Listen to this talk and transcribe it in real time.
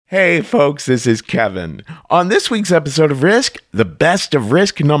Hey folks, this is Kevin. On this week's episode of Risk, the best of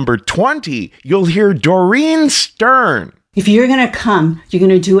Risk number 20, you'll hear Doreen Stern. If you're going to come, you're going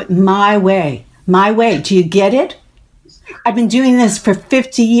to do it my way. My way. Do you get it? I've been doing this for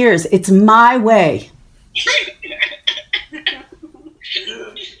 50 years. It's my way.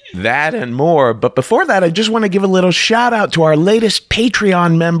 That and more. But before that, I just want to give a little shout out to our latest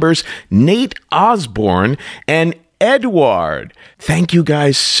Patreon members, Nate Osborne and Edward. Thank you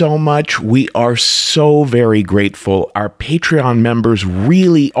guys so much. We are so very grateful. Our Patreon members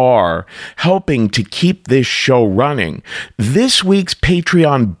really are helping to keep this show running. This week's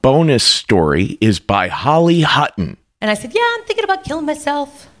Patreon bonus story is by Holly Hutton. And I said, yeah, I'm thinking about killing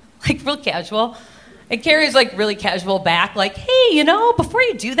myself. Like, real casual. And Carrie's like really casual back, like, hey, you know, before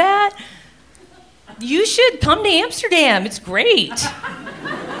you do that, you should come to Amsterdam. It's great.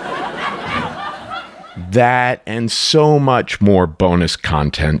 That and so much more bonus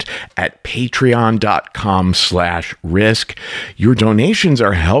content at patreon.com/risk. Your donations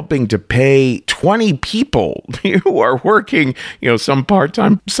are helping to pay 20 people who are working, some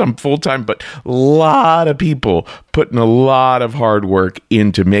part-time, some full-time, but a lot of people putting a lot of hard work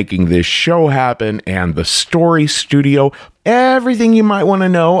into making this show happen and the Story Studio. Everything you might want to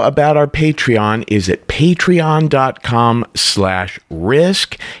know about our Patreon is at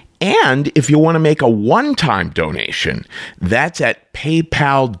patreon.com/risk. And if you want to make a one-time donation, that's at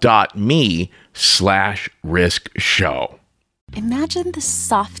paypal.me/riskshow. Imagine the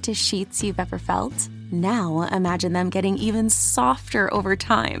softest sheets you've ever felt. Now imagine them getting even softer over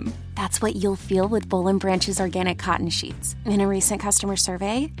time. That's what you'll feel with Boll & Branch's organic cotton sheets. In a recent customer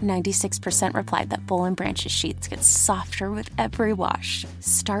survey, 96% replied that Boll & Branch's sheets get softer with every wash.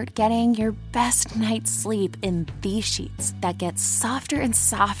 Start getting your best night's sleep in these sheets that get softer and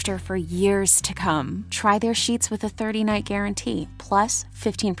softer for years to come. Try their sheets with a 30-night guarantee, plus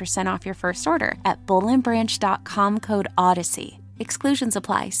 15% off your first order at bollandbranch.com code Odyssey. Exclusions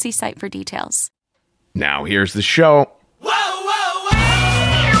apply. See site for details. Now here's the show.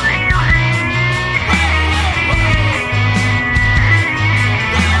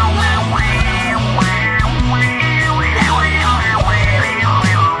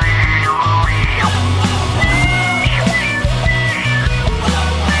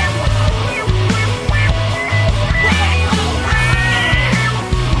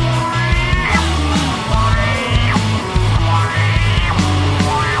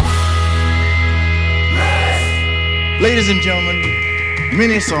 Ladies and gentlemen,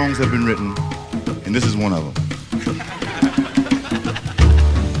 many songs have been written, and this is one of them.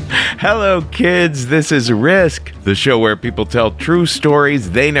 Hello, kids. This is Risk, the show where people tell true stories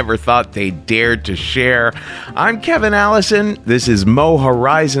they never thought they dared to share. I'm Kevin Allison. This is Mo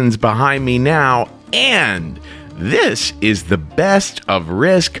Horizons behind me now, and this is the best of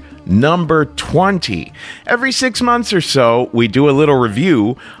Risk number 20. Every 6 months or so, we do a little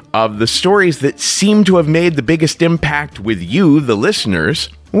review of the stories that seem to have made the biggest impact with you, the listeners.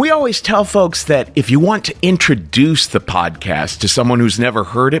 We always tell folks that if you want to introduce the podcast to someone who's never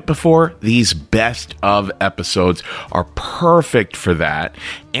heard it before, these best of episodes are perfect for that.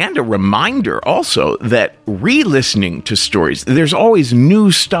 And a reminder also that re-listening to stories, there's always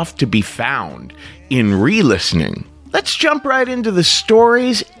new stuff to be found in re-listening. Let's jump right into the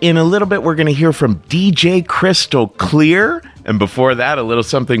stories. In a little bit, we're going to hear from DJ Crystal Clear. And before that, a little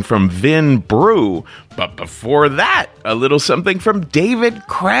something from Vin Brew. But before that, a little something from David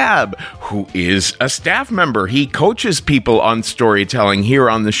Crabb, who is a staff member. He coaches people on storytelling here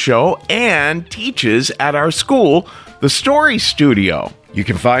on the show and teaches at our school, the Story Studio. You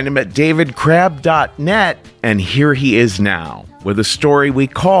can find him at davidcrabb.net. And here he is now with a story we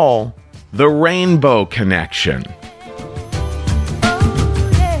call The Rainbow Connection.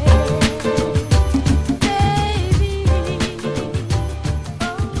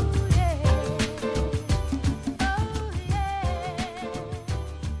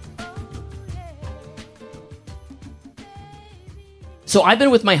 So I've been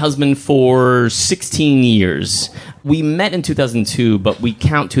with my husband for 16 years. We met in 2002, but we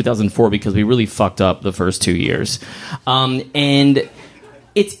count 2004 because we really fucked up the first 2 years. And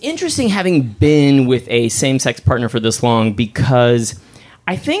it's interesting having been with a same-sex partner for this long because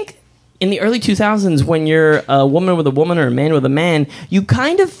I think in the early 2000s, when you're a woman with a woman or a man with a man, you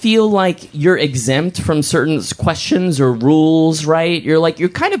kind of feel like you're exempt from certain questions or rules, right? You're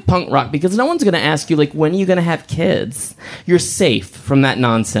kind of punk rock because no one's going to ask you, like, when are you going to have kids? You're safe from that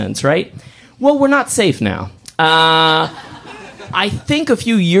nonsense, right? Well, we're not safe now. I think a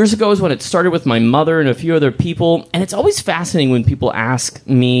few years ago is when it started with my mother and a few other people, and it's always fascinating when people ask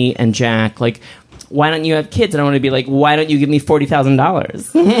me and Jack, like, why don't you have kids? And I want to be like, why don't you give me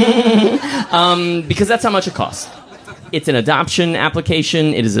 $40,000? Because that's how much it costs. It's an adoption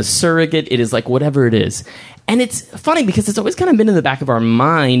application. It is a surrogate. It is like whatever it is. And it's funny because it's always kind of been in the back of our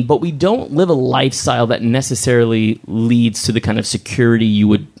mind, but we don't live a lifestyle that necessarily leads to the kind of security you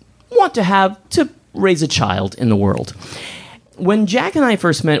would want to have to raise a child in the world. When Jack and I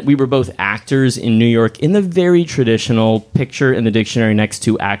first met, we were both actors in New York in the very traditional picture in the dictionary next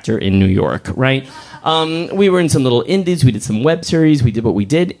to actor in New York, right? We were in some little indies, we did some web series, we did what we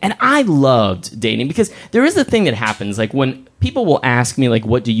did, and I loved dating because there is a thing that happens, like when people will ask me, like,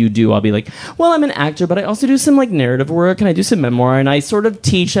 what do you do? I'll be like, well, I'm an actor, but I also do some, like, narrative work, and I do some memoir, and I sort of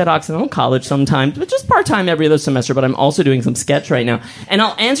teach at Occidental College sometimes, but just part-time every other semester, but I'm also doing some sketch right now. And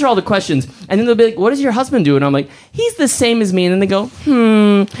I'll answer all the questions, and then they'll be like, what does your husband do? And I'm like, he's the same as me. And then they go,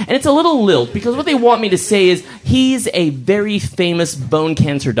 And it's a little lilt, because what they want me to say is, he's a very famous bone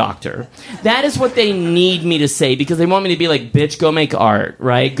cancer doctor. That is what they need me to say, because they want me to be like, bitch, go make art,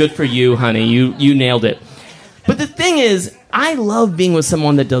 right? Good for you, honey. You nailed it. But the thing is, I love being with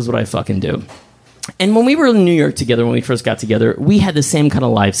someone that does what I fucking do. And when we were in New York together, when we first got together, we had the same kind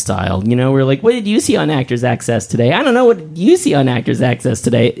of lifestyle. You know, we were like, what did you see on Actors Access today? I don't know, what did you see on Actors Access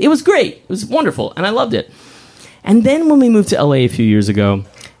today? It was great. It was wonderful. And I loved it. And then when we moved to LA a few years ago,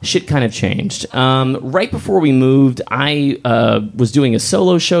 shit kind of changed. Right before we moved, I was doing a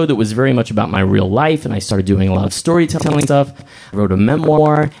solo show that was very much about my real life, and I started doing a lot of storytelling stuff. I wrote a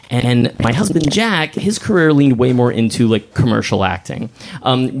memoir, and my husband, Jack, his career leaned way more into, like, commercial acting.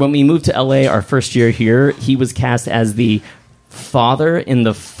 When we moved to LA our first year here, he was cast as the father in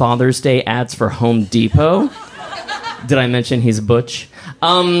the Father's Day ads for Home Depot. Did I mention he's butch?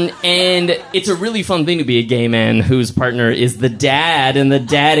 And it's a really fun thing to be a gay man whose partner is the dad and the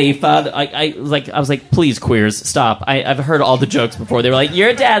daddy father. I was like, please, queers, stop. I've heard all the jokes before. They were like,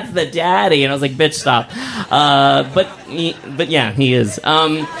 your dad's the daddy, and I was like, bitch, stop. But yeah, he is.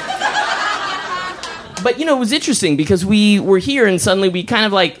 But, you know, it was interesting because we were here and suddenly we kind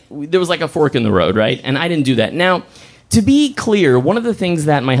of like, there was like a fork in the road, right? And I didn't do that. Now, to be clear, one of the things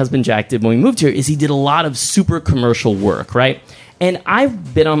that my husband Jack did when we moved here is he did a lot of super commercial work, right? And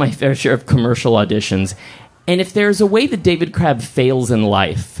I've been on my fair share of commercial auditions. And if there's a way that David Crabb fails in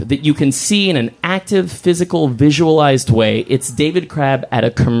life that you can see in an active, physical, visualized way, it's David Crabb at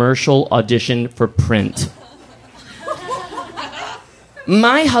a commercial audition for print.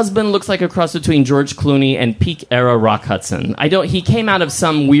 My husband looks like a cross between George Clooney and peak-era Rock Hudson. He came out of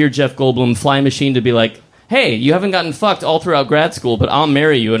some weird Jeff Goldblum fly machine to be like, hey, you haven't gotten fucked all throughout grad school, but I'll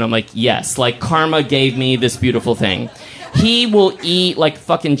marry you. And I'm like, yes, like karma gave me this beautiful thing. He will eat like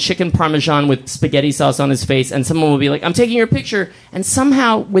fucking chicken parmesan with spaghetti sauce on his face, and someone will be like, I'm taking your picture, and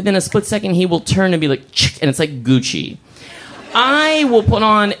somehow within a split second he will turn and be like, and it's like Gucci. I will put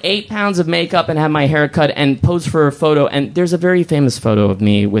on 8 pounds of makeup and have my hair cut and pose for a photo, and there's a very famous photo of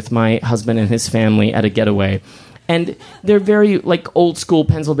me with my husband and his family at a getaway. And they're very, like, old-school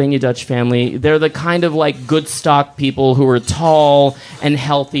Pennsylvania Dutch family. They're the kind of, like, good stock people who are tall and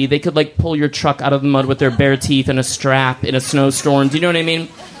healthy. They could, like, pull your truck out of the mud with their bare teeth and a strap in a snowstorm. Do you know what I mean?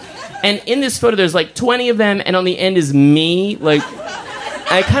 And in this photo, there's, like, 20 of them, and on the end is me. Like,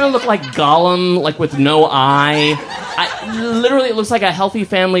 I kind of look like Gollum, like, with no eye. Literally, it looks like a healthy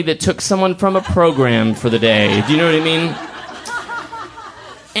family that took someone from a program for the day. Do you know what I mean?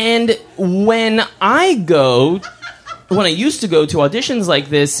 And when I used to go to auditions like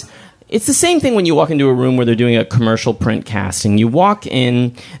this, it's the same thing when you walk into a room where they're doing a commercial print casting. You walk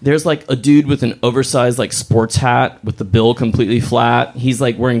in, there's like a dude with an oversized like sports hat with the bill completely flat. He's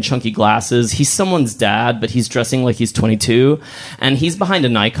like wearing chunky glasses. He's someone's dad, but he's dressing like he's 22. And he's behind a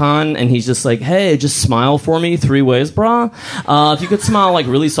Nikon, and he's just like, hey, just smile for me 3 ways, brah. If you could smile like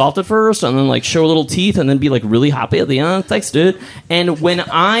really soft at first, and then like show a little teeth, and then be like really happy at the end, thanks, dude. And when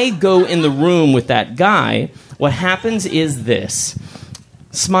I go in the room with that guy, what happens is this.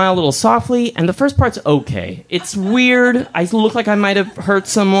 Smile a little softly, and the first part's okay. It's weird. I look like I might have hurt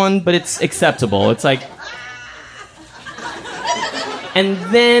someone, but it's acceptable. It's like... And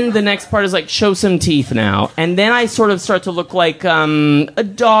then the next part is like, show some teeth now. And then I sort of start to look like a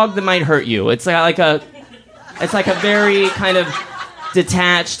dog that might hurt you. It's like a very kind of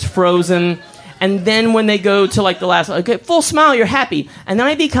detached, frozen... And then when they go to like the last, okay, full smile, you're happy. And then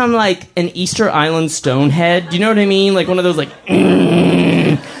I become like an Easter Island Stonehead. Do you know what I mean? Like one of those like,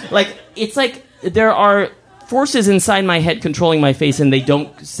 like it's like there are forces inside my head controlling my face, and they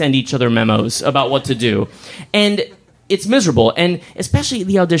don't send each other memos about what to do. And it's miserable. And especially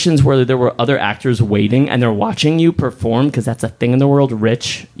the auditions where there were other actors waiting and they're watching you perform, because that's a thing in the world.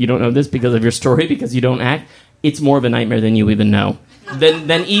 Rich, you don't know this because of your story, because you don't act. It's more of a nightmare than you even know.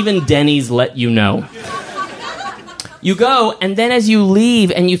 than even Denny's let you know. You go, and then as you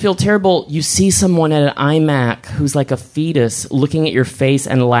leave and you feel terrible, you see someone at an iMac who's like a fetus looking at your face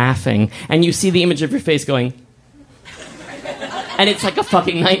and laughing, and you see the image of your face going, and it's like a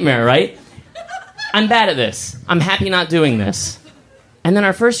fucking nightmare, right? I'm bad at this. I'm happy not doing this. And then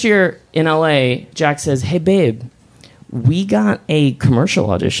our first year in LA, Jack says, hey, babe, we got a commercial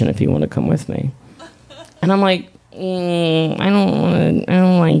audition if you want to come with me. And I'm like, I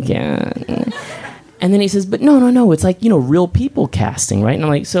don't like it. And then he says, but no, it's like, real people casting, right? And I'm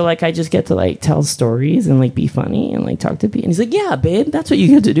like, so like I just get to like tell stories and like be funny and like talk to people. And he's like, yeah, babe, that's what you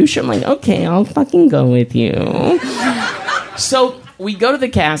get to do. Sure. I'm like, okay, I'll fucking go with you. So we go to the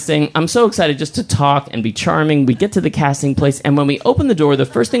casting. I'm so excited just to talk and be charming. We get to the casting place, and when we open the door, the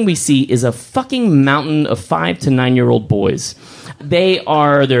first thing we see is a fucking mountain of 5 to 9-year-old boys. There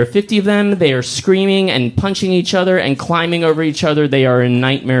are 50 of them. They are screaming and punching each other and climbing over each other. They are a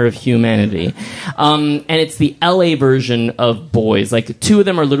nightmare of humanity. And it's the LA version of boys. Like, 2 of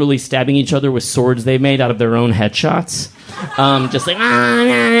them are literally stabbing each other with swords they made out of their own headshots. Just like,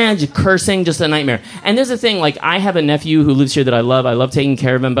 just cursing, just a nightmare. And there's a thing, like, I have a nephew who lives here that I love taking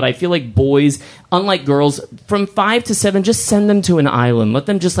care of him, but I feel like boys, unlike girls, from 5 to 7, just send them to an island. Let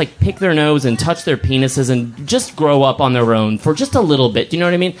them just, like, pick their nose and touch their penises and just grow up on their own for just a little bit. Do you know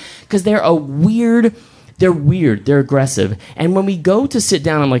what I mean? Because they're weird, they're aggressive. And when we go to sit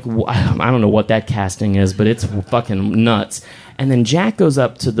down, I'm like, I don't know what that casting is, but it's fucking nuts. And then Jack goes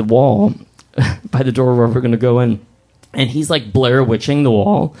up to the wall by the door where we're going to go in. And he's like Blair Witching the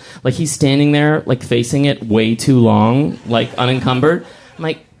wall. Like he's standing there, like facing it way too long, like unencumbered. I'm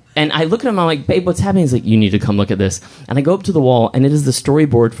like, and I look at him, I'm like, babe, what's happening? He's like, you need to come look at this. And I go up to the wall, and it is the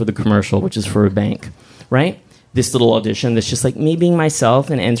storyboard for the commercial, which is for a bank, right? This little audition that's just like me being myself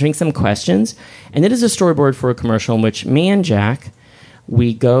and answering some questions. And it is a storyboard for a commercial in which me and Jack,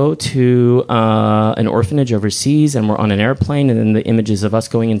 we go to an orphanage overseas, and we're on an airplane, and then the images of us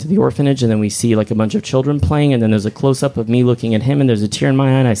going into the orphanage, and then we see like a bunch of children playing, and then there's a close-up of me looking at him, and there's a tear in my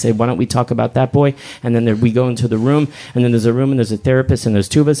eye, and I say, why don't we talk about that boy? And then we go into the room, and then there's a room, and there's a therapist, and there's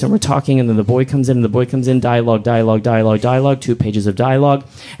 2 of us, and we're talking, and then the boy comes in, dialogue, 2 pages of dialogue,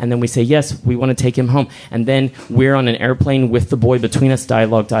 and then we say, yes, we want to take him home. And then we're on an airplane with the boy between us,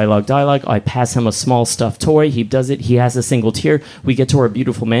 dialogue. I pass him a small stuffed toy. He does it. He has a single tear. We get to our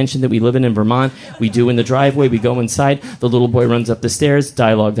beautiful mansion that we live in Vermont. We do in the driveway. We go inside. The little boy runs up the stairs.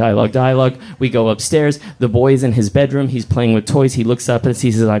 Dialogue. We go upstairs. The boy is in his bedroom. He's playing with toys. He looks up and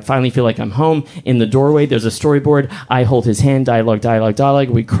he says, I finally feel like I'm home. In the doorway, there's a storyboard. I hold his hand. Dialogue.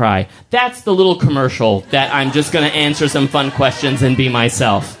 We cry. That's the little commercial that I'm just going to answer some fun questions and be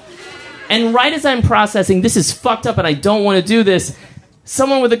myself. And right as I'm processing, this is fucked up and I don't want to do this,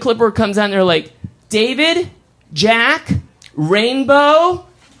 someone with a clipboard comes out and they're like, David, Jack, Rainbow.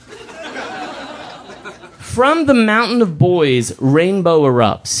 From the mountain of boys, Rainbow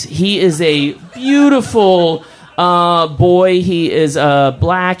erupts. He is a beautiful boy. He is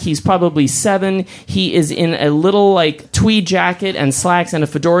black. He's probably 7. He is in a little like tweed jacket and slacks and a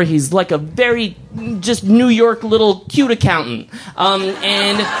fedora. He's like a very just New York little cute accountant.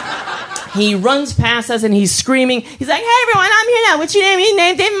 And he runs past us and he's screaming. He's like, hey everyone, I'm here now. What's your name? Your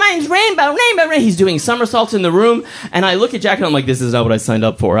name? David, my name's Rainbow. He's doing somersaults in the room. And I look at Jack and I'm like, this is not what I signed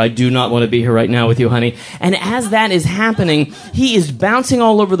up for. I do not want to be here right now with you, honey. And as that is happening, he is bouncing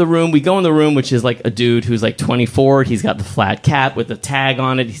all over the room. We go in the room, which is like a dude who's like 24. He's got the flat cap with the tag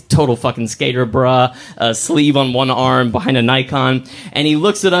on it. He's total fucking skater bra, a sleeve on one arm behind a Nikon. And he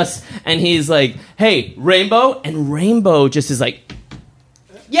looks at us and he's like, hey, Rainbow. And Rainbow just is like,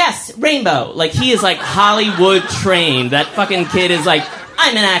 yes, Rainbow. Like, he is like Hollywood trained. That fucking kid is like,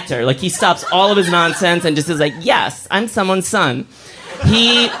 I'm an actor. Like, he stops all of his nonsense and just is like, yes, I'm someone's son.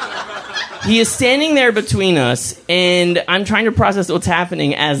 He is standing there between us, and I'm trying to process what's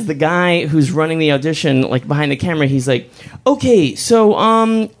happening as the guy who's running the audition, like, behind the camera, he's like, okay,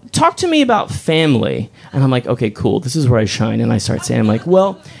 so, talk to me about family. And I'm like, okay, cool. This is where I shine. And I start saying, I'm like,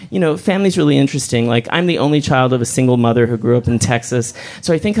 well, you know, family's really interesting. Like, I'm the only child of a single mother who grew up in Texas.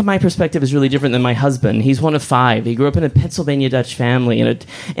 So I think my perspective is really different than my husband. He's one of 5. He grew up in a Pennsylvania Dutch family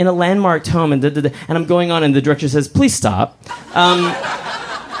in a landmarked home. And I'm going on, and the director says, please stop.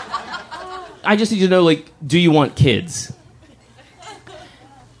 I just need to know, like, do you want kids?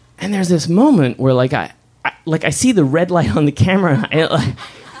 And there's this moment where, like, I see the red light on the camera,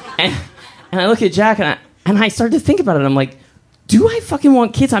 and I look at Jack, and I start to think about it. I'm like, do I fucking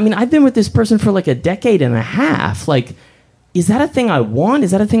want kids? I mean, I've been with this person for like a decade and a half. Like, is that a thing I want?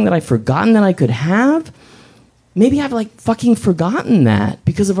 Is that a thing that I've forgotten that I could have? Maybe I've like fucking forgotten that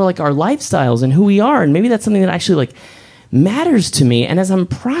because of our lifestyles and who we are. And maybe that's something that actually like matters to me. And as I'm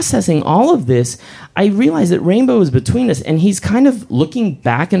processing all of this, I realize that Rainbow is between us, and he's kind of looking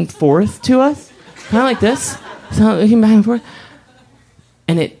back and forth to us, kind of like this. So looking back and forth.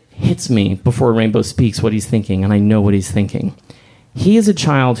 And it hits me before Rainbow speaks what he's thinking, and I know what he's thinking. He is a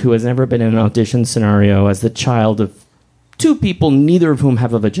child who has never been in an audition scenario as the child of two people, neither of whom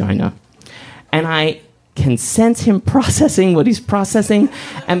have a vagina. And I can sense him processing what he's processing,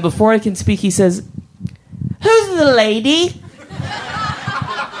 and before I can speak, he says, "Who's the lady?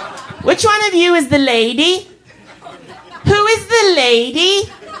 Which one of you is the lady? Who is the lady?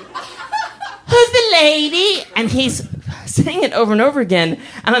 Who's the lady?" And he's saying it over and over again,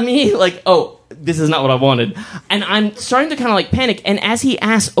 and I'm immediately like, oh, this is not what I wanted. And I'm starting to kind of like panic, and as he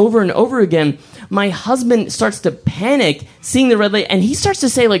asks over and over again, my husband starts to panic seeing the red light, and he starts to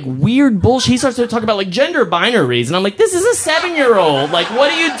say like weird bullshit. He starts to talk about like gender binaries, and I'm like, this is a 7-year-old. Like,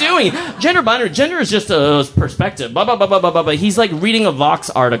 what are you doing? Gender is just a perspective. Blah, blah, blah, blah, blah, blah. He's like reading a Vox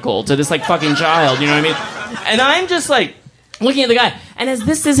article to this like fucking child, you know what I mean? And I'm just like looking at the guy, and as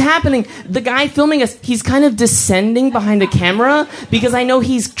this is happening, the guy filming us, he's kind of descending behind the camera because I know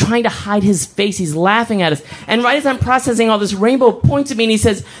he's trying to hide his face. He's laughing at us. And right as I'm processing all this, Rainbow points at me and he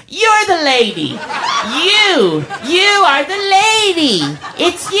says, "You're the lady. You are the lady.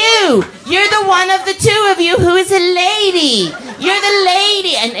 It's you. You're the one of the two of you who is a lady. You're the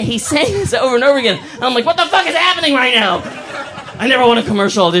lady." And he's saying this over and over again. And I'm like, what the fuck is happening right now? I never want a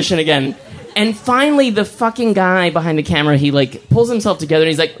commercial audition again. And finally, the fucking guy behind the camera, he, like, pulls himself together, and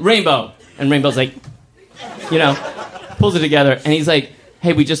he's like, "Rainbow." And Rainbow's like, you know, pulls it together. And he's like,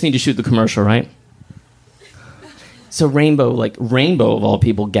 "Hey, we just need to shoot the commercial, right?" So Rainbow of all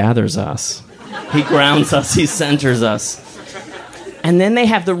people, gathers us. He grounds us. He centers us. And then they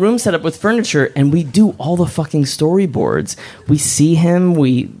have the room set up with furniture, and we do all the fucking storyboards. We see him.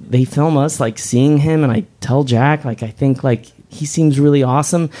 They film us, like, seeing him, and I tell Jack, like, I think, like, he seems really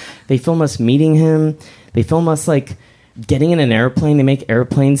awesome. They film us meeting him. They film us, like, getting in an airplane. They make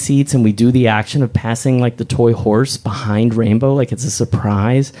airplane seats, and we do the action of passing, like, the toy horse behind Rainbow, like it's a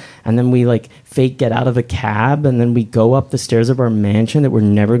surprise. And then we, like, fake get out of a cab, and then we go up the stairs of our mansion that we're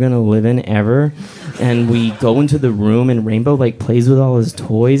never going to live in ever. And we go into the room, and Rainbow, like, plays with all his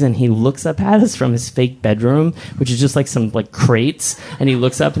toys, and he looks up at us from his fake bedroom, which is just, like, some, like, crates. And he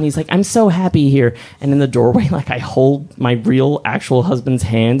looks up, and he's like, "I'm so happy here." And in the doorway, like, I hold my real, actual husband's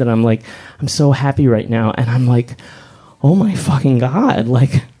hand, and I'm like, "I'm so happy right now." And I'm like, oh my fucking God,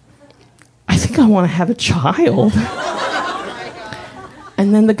 like, I think I want to have a child.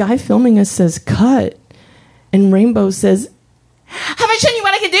 And then the guy filming us says, "Cut." And Rainbow says, "Have I shown you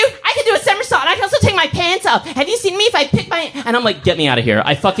what I can do? I can do a somersault. I can also take my pants off. Have you seen me if I pick my..." And I'm like, get me out of here.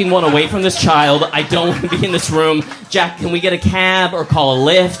 I fucking want away from this child. I don't want to be in this room. Jack, can we get a cab or call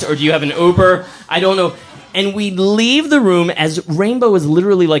a Lyft? Or do you have an Uber? I don't know. And we leave the room as Rainbow is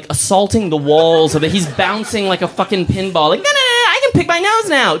literally, like, assaulting the walls of it. He's bouncing like a fucking pinball. Like, no, I can pick my nose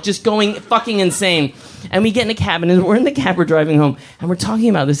now. Just going fucking insane. And we get in a cab, and we're in the cab, we're driving home, and we're talking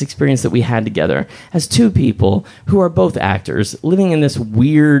about this experience that we had together as two people who are both actors living in this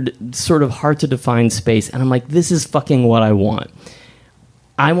weird, sort of hard-to-define space. And I'm like, this is fucking what I want.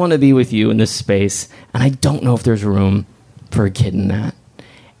 I want to be with you in this space, and I don't know if there's room for a kid in that.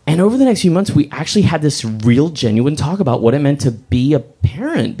 And over the next few months, we actually had this real, genuine talk about what it meant to be a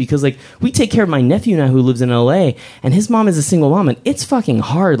parent. Because, like, we take care of my nephew now who lives in L.A., and his mom is a single mom, and it's fucking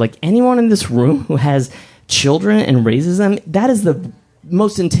hard. Like, anyone in this room who has children and raises them, that is the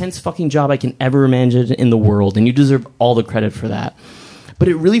most intense fucking job I can ever imagine in the world, and you deserve all the credit for that. But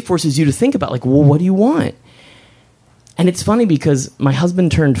it really forces you to think about, like, well, what do you want? And it's funny because my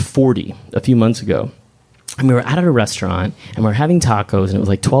husband turned 40 a few months ago. And we were out at a restaurant, and we were having tacos, and it was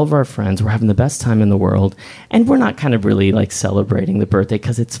like 12 of our friends. We're having the best time in the world, and we're not kind of really, like, celebrating the birthday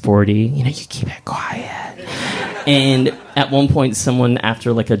because it's 40. You know, you keep it quiet. And at one point, someone,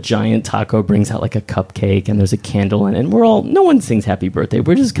 after, like, a giant taco, brings out, like, a cupcake, and there's a candle in it, and no one sings happy birthday.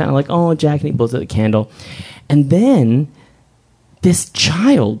 We're just kind of like, oh, Jack, and he blows out the candle. And then this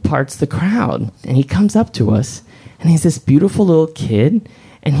child parts the crowd, and he comes up to us, and he's this beautiful little kid,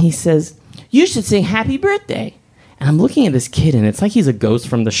 and he says, "You should sing happy birthday." And I'm looking at this kid, and it's like he's a ghost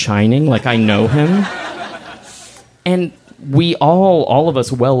from The Shining, like I know him. And we all of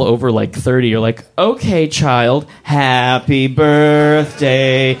us well over like 30 are like, "Okay, child, happy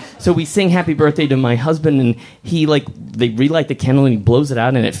birthday." So we sing happy birthday to my husband, and they relight the candle, and he blows it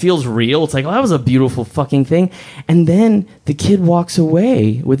out, and it feels real. It's like, oh, that was a beautiful fucking thing. And then the kid walks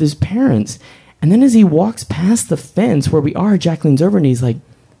away with his parents. And then as he walks past the fence where we are, Jack leans over, and he's like,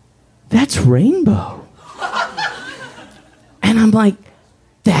 "That's Rainbow." And I'm like,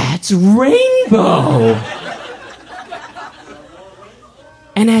 "That's Rainbow."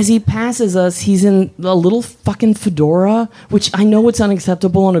 And as he passes us, he's in a little fucking fedora, which I know it's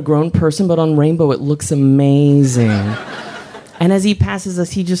unacceptable on a grown person, but on Rainbow it looks amazing. And as he passes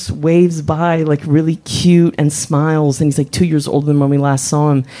us, he just waves by like really cute and smiles. And he's like 2 years older than when we last saw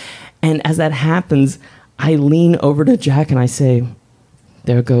him. And as that happens, I lean over to Jack and I say,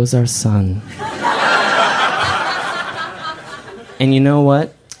 "There goes our son." And you know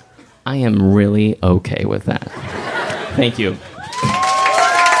what? I am really okay with that. Thank you.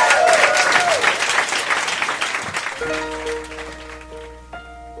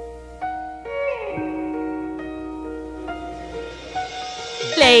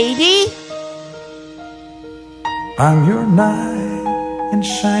 Lady? I'm your knight in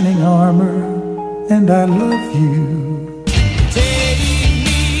shining armor, and I love you. Take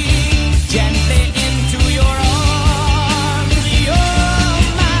me gently into your arms. You're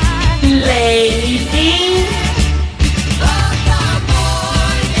my Lady? of the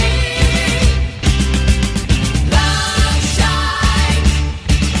morning. Love shines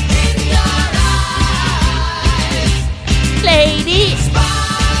in your eyes. Lady?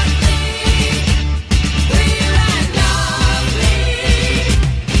 Sparkling, clear and lovely.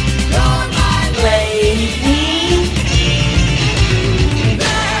 You're my Lady?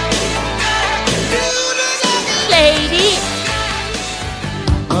 Lady?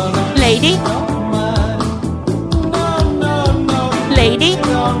 Lady? Lady?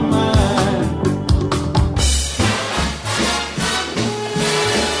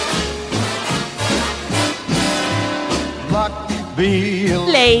 Luck be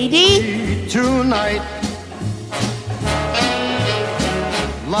Lady? tonight.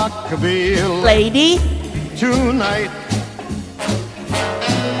 Luck be Lady? tonight.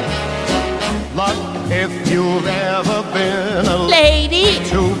 Luck if you've ever been a Lady?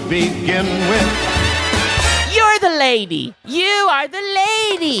 to begin with. You're the lady. You are the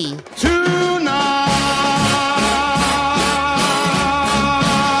lady.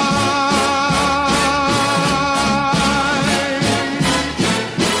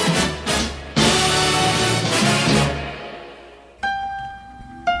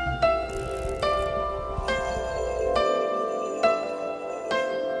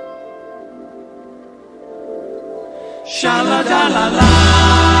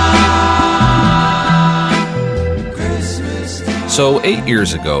 So 8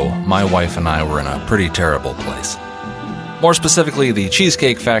 years ago, my wife and I were in a pretty terrible place. More specifically, the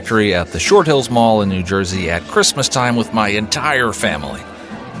Cheesecake Factory at the Short Hills Mall in New Jersey at Christmas time with my entire family.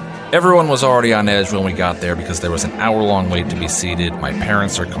 Everyone was already on edge when we got there because there was an hour-long wait to be seated. My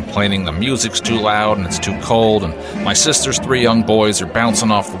parents are complaining the music's too loud and it's too cold, and my sister's 3 young boys are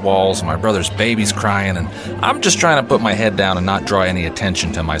bouncing off the walls, and my brother's baby's crying, and I'm just trying to put my head down and not draw any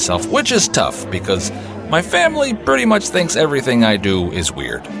attention to myself, which is tough because my family pretty much thinks everything I do is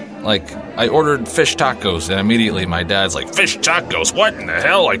weird. Like, I ordered fish tacos, and immediately my dad's like, "Fish tacos? What in the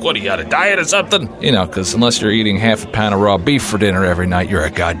hell? Like, what, do you got a diet or something?" You know, because unless you're eating half a pound of raw beef for dinner every night, you're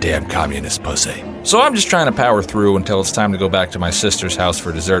a goddamn communist pussy. So I'm just trying to power through until it's time to go back to my sister's house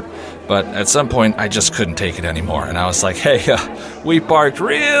for dessert. But at some point, I just couldn't take it anymore, and I was like, "Hey, we parked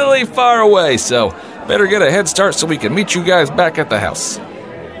really far away, so better get a head start so we can meet you guys back at the house."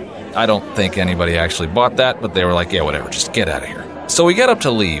 I don't think anybody actually bought that, but they were like, "Yeah, whatever, just get out of here." So we get up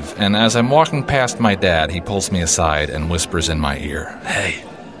to leave, and as I'm walking past my dad, he pulls me aside and whispers in my ear, "Hey,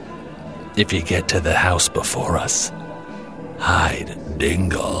 if you get to the house before us, hide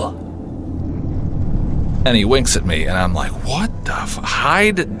Dingle." And he winks at me, and I'm like, "What the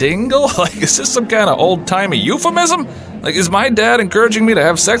hide Dingle? Like, is this some kind of old-timey euphemism? Like, is my dad encouraging me to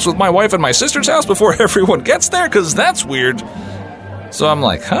have sex with my wife at my sister's house before everyone gets there? Because that's weird." So I'm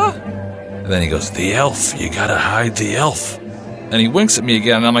like, "Huh?" And then he goes, "The elf, you gotta hide the elf." And he winks at me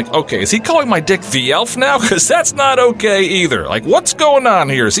again, and I'm like, "Okay, is he calling my dick the elf now? Because that's not okay either. Like, what's going on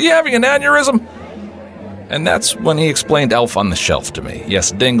here? Is he having an aneurysm?" And that's when he explained Elf on the Shelf to me.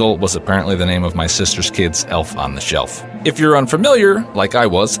 Yes, Dingle was apparently the name of my sister's kid's Elf on the Shelf. If you're unfamiliar, like I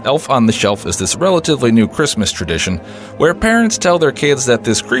was, Elf on the Shelf is this relatively new Christmas tradition where parents tell their kids that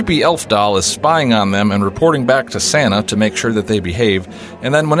this creepy elf doll is spying on them and reporting back to Santa to make sure that they behave,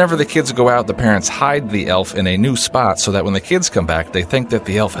 and then whenever the kids go out, the parents hide the elf in a new spot so that when the kids come back, they think that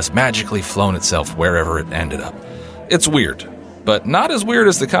the elf has magically flown itself wherever it ended up. It's weird, but not as weird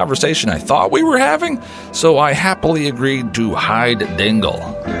as the conversation I thought we were having, so I happily agreed to hide Dingle.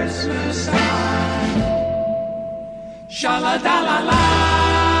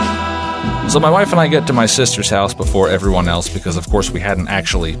 So my wife and I get to my sister's house before everyone else because, of course, we hadn't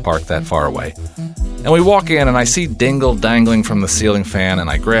actually parked that far away. And we walk in, and I see Dingle dangling from the ceiling fan, and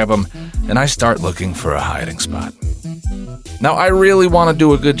I grab him, and I start looking for a hiding spot. Now, I really want to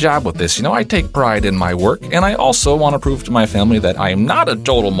do a good job with this. I take pride in my work, and I also want to prove to my family that I am not a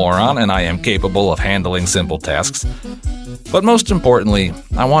total moron and I am capable of handling simple tasks. But most importantly,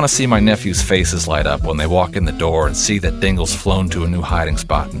 I want to see my nephews' faces light up when they walk in the door and see that Dingle's flown to a new hiding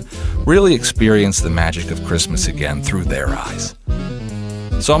spot and really experience the magic of Christmas again through their eyes.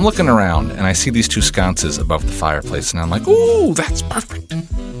 So I'm looking around and I see these two sconces above the fireplace and I'm like, ooh, that's perfect.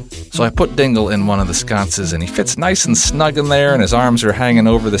 So I put Dingle in one of the sconces and he fits nice and snug in there and his arms are hanging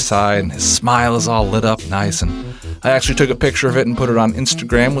over the side and his smile is all lit up nice, and I actually took a picture of it and put it on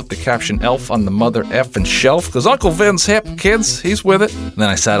Instagram with the caption "Elf on the mother effing shelf" because Uncle Vin's hip, kids, he's with it. And then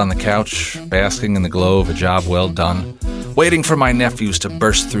I sat on the couch, basking in the glow of a job well done, waiting for my nephews to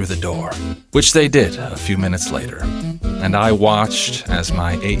burst through the door, which they did a few minutes later. And I watched as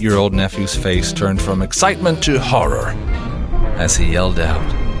my 8-year-old nephew's face turned from excitement to horror as he yelled out,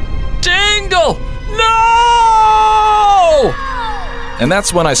 "Dingle! No!" And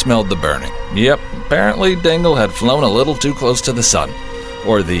that's when I smelled the burning. Yep, apparently Dingle had flown a little too close to the sun.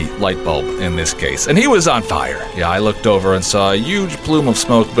 Or the light bulb, in this case. And he was on fire. Yeah, I looked over and saw a huge plume of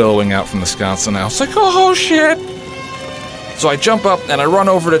smoke billowing out from the sconce, and I was like, oh, shit! So I jump up and I run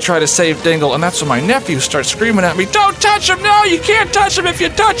over to try to save Dingle, and that's when my nephew starts screaming at me, "Don't touch him! No, you can't touch him! If you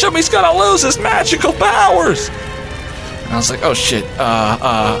touch him, he's gonna lose his magical powers!" And I was like, oh, shit,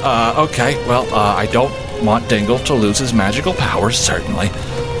 okay, well, I don't want Dingle to lose his magical powers, certainly.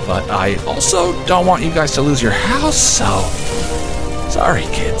 But I also don't want you guys to lose your house, so... sorry,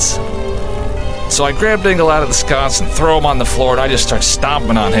 kids. So I grab Dingle out of the sconce and throw him on the floor, and I just start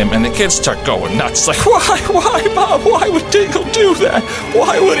stomping on him, and the kids start going nuts. Like, why, Mom? Why would Dingle do that?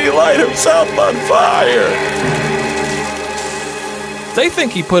 Why would he light himself on fire? They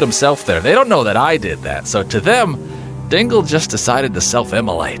think he put himself there. They don't know that I did that. So to them, Dingle just decided to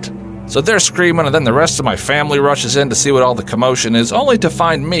self-immolate. So they're screaming, and then the rest of my family rushes in to see what all the commotion is, only to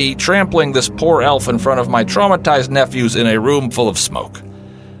find me trampling this poor elf in front of my traumatized nephews in a room full of smoke.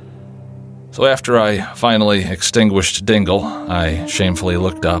 So after I finally extinguished Dingle, I shamefully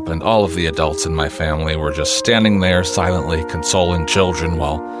looked up, and all of the adults in my family were just standing there silently consoling children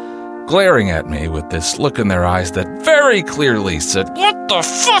while glaring at me with this look in their eyes that very clearly said, "What the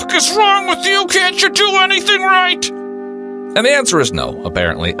fuck is wrong with you? Can't you do anything right?" And the answer is no,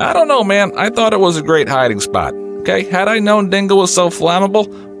 apparently. I don't know, man. I thought it was a great hiding spot. Okay, had I known Dingle was so flammable,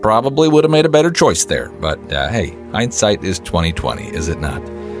 probably would have made a better choice there. But, hey, hindsight is 20/20, is it not?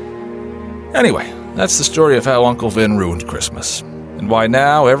 Anyway, that's the story of how Uncle Vin ruined Christmas. And why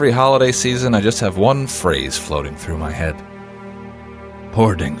now, every holiday season, I just have one phrase floating through my head.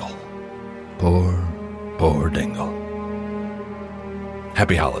 Poor Dingle. Poor Dingle.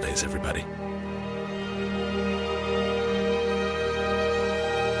 Happy holidays, everybody.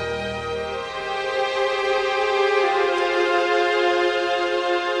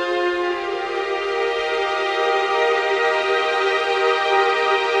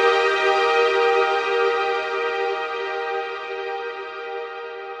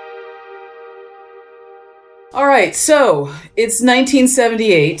 All right, so it's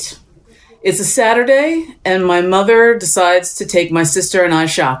 1978. It's a Saturday, and my mother decides to take my sister and I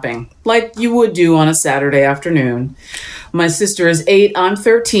shopping, like you would do on a Saturday afternoon. My sister is 8, I'm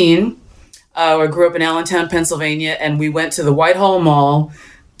 13. I grew up in Allentown, Pennsylvania, and we went to the Whitehall Mall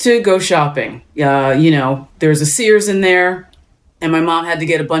to go shopping. There's a Sears in there, and my mom had to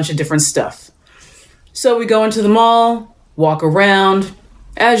get a bunch of different stuff. So we go into the mall, walk around,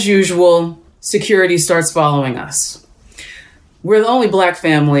 as usual. Security starts following us. We're the only black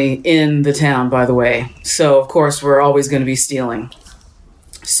family in the town, by the way. So, of course, we're always going to be stealing.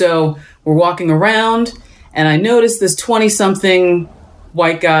 So we're walking around, and I noticed this 20-something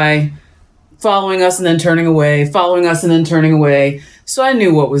white guy following us and then turning away, following us and then turning away. So I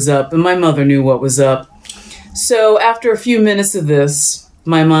knew what was up, and my mother knew what was up. So after a few minutes of this,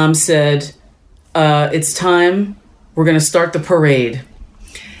 my mom said, it's time. We're going to start the parade.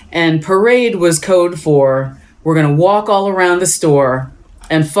 And parade was code for we're going to walk all around the store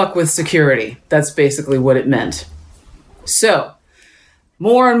and fuck with security. That's basically what it meant. So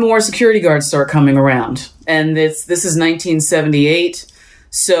more and more security guards start coming around. And this is 1978.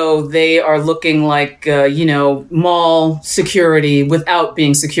 So they are looking like, mall security without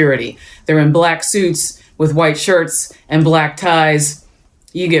being security. They're in black suits with white shirts and black ties.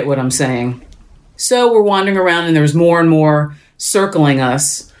 You get what I'm saying. So we're wandering around and there's more and more circling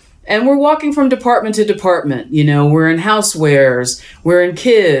us. And we're walking from department to department. We're in housewares, we're in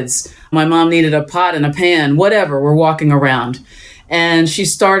kids. My mom needed a pot and a pan, whatever. We're walking around. And she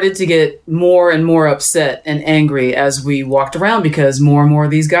started to get more and more upset and angry as we walked around because more and more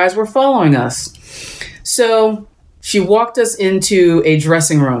of these guys were following us. So she walked us into a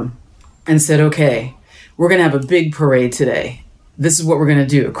dressing room and said, okay, we're going to have a big parade today. This is what we're going to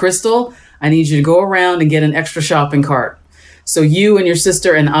do. Crystal, I need you to go around and get an extra shopping cart. So you and your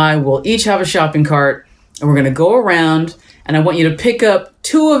sister and I will each have a shopping cart, and we're going to go around, and I want you to pick up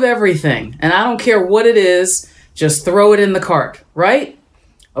 2 of everything. And I don't care what it is, just throw it in the cart, right?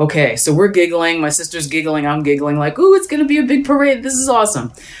 Okay, so we're giggling. My sister's giggling. I'm giggling like, ooh, it's going to be a big parade. This is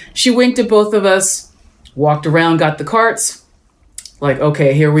awesome. She winked at both of us, walked around, got the carts. Like,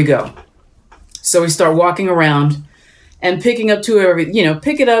 okay, here we go. So we start walking around and picking up 2 of every,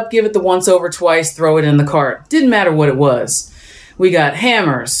 pick it up, give it the once over twice, throw it in the cart. Didn't matter what it was. We got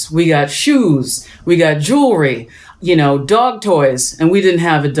hammers, we got shoes, we got jewelry, dog toys, and we didn't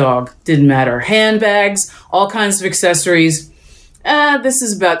have a dog. Didn't matter. Handbags, all kinds of accessories. This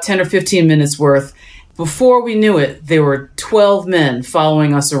is about 10 or 15 minutes worth. Before we knew it, there were 12 men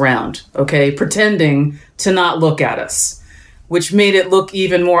following us around, okay, pretending to not look at us, which made it look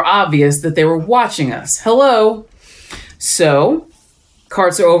even more obvious that they were watching us. Hello. So,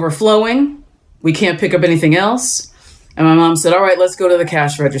 carts are overflowing. We can't pick up anything else. And my mom said, all right, let's go to the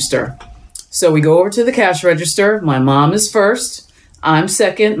cash register. So we go over to the cash register. My mom is first. I'm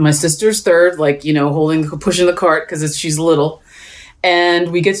second. My sister's third, pushing the cart because she's little.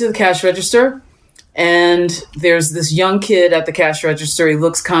 And we get to the cash register, and there's this young kid at the cash register. He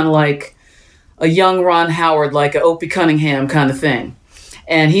looks kind of like a young Ron Howard, like a Opie Cunningham kind of thing.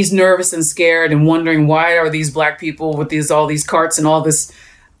 And he's nervous and scared and wondering, why are these black people with all these carts and all this?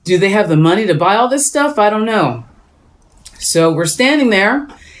 Do they have the money to buy all this stuff? I don't know. So we're standing there,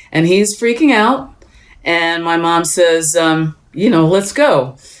 and he's freaking out. And my mom says, let's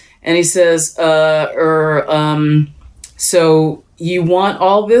go. And he says, so you want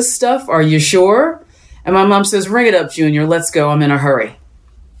all this stuff? Are you sure? And my mom says, ring it up, Junior. Let's go. I'm in a hurry.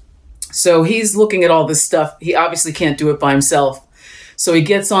 So he's looking at all this stuff. He obviously can't do it by himself. So he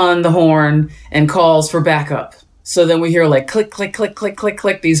gets on the horn and calls for backup. So then we hear like click, click, click, click, click,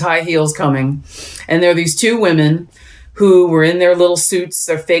 click, these high heels coming. And there are these 2 women who were in their little suits,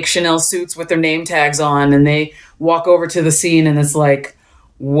 their fake Chanel suits with their name tags on. And they walk over to the scene, and it's like,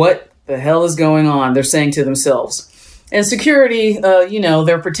 what the hell is going on? They're saying to themselves. And security,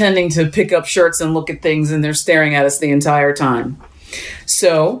 they're pretending to pick up shirts and look at things, and they're staring at us the entire time.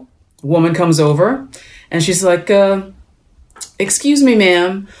 So a woman comes over, and she's like, excuse me,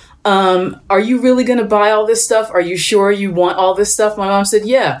 ma'am, are you really going to buy all this stuff? Are you sure you want all this stuff? My mom said,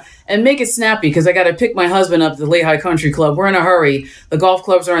 yeah, and make it snappy, because I got to pick my husband up at the Lehigh Country Club. We're in a hurry. The golf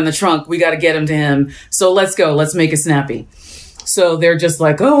clubs are in the trunk. We got to get him to him. So let's go. Let's make it snappy. So they're just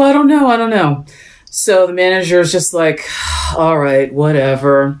like, oh, I don't know. So the manager is just like, all right,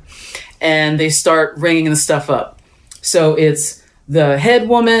 whatever. And they start ringing the stuff up. So it's the head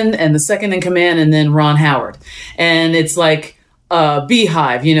woman and the second in command, and then Ron Howard. And it's like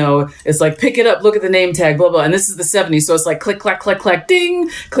Beehive, it's like, pick it up, look at the name tag, blah, blah. And this is the 70s. So it's like click, clack, click, clack, ding,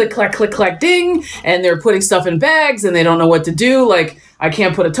 click, clack, click, clack, ding. And they're putting stuff in bags, and they don't know what to do. Like, I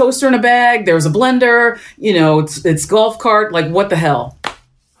can't put a toaster in a bag. There's a blender, it's golf cart. Like, what the hell?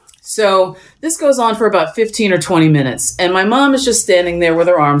 So this goes on for about 15 or 20 minutes. And my mom is just standing there with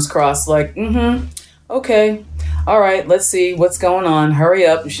her arms crossed, like, okay. All right, let's see what's going on. Hurry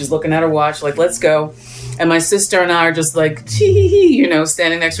up. And she's looking at her watch, like, let's go. And my sister and I are just like,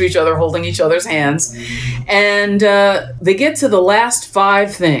 standing next to each other, holding each other's hands. And they get to the last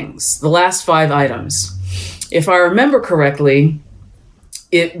 5 things, the last 5 items. If I remember correctly,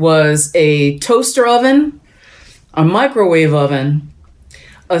 it was a toaster oven, a microwave oven,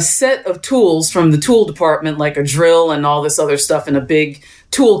 a set of tools from the tool department, like a drill and all this other stuff in a big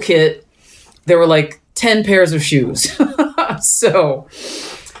tool kit. There were like 10 pairs of shoes. So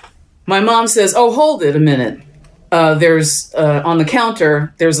my mom says, oh, hold it a minute. There's on the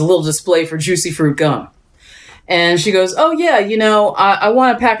counter, there's a little display for Juicy Fruit gum. And she goes, oh, yeah, I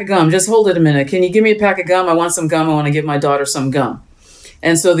want a pack of gum. Just hold it a minute. Can you give me a pack of gum? I want some gum. I want to give my daughter some gum.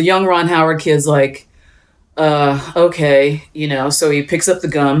 And so the young Ron Howard kid's like, okay, so he picks up the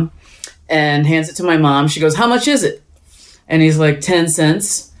gum and hands it to my mom. She goes, how much is it? And he's like, 10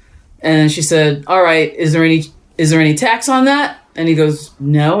 cents. And she said, all right, is there any tax on that? And he goes,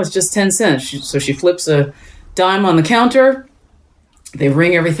 no, it's just 10 cents. So she flips a dime on the counter. They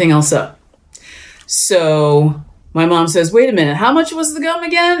ring everything else up. So my mom says, wait a minute, how much was the gum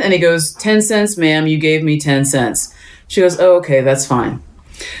again? And he goes, 10 cents, ma'am, you gave me 10 cents. She goes, oh, okay, that's fine.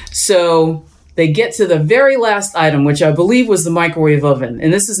 So they get to the very last item, which I believe was the microwave oven.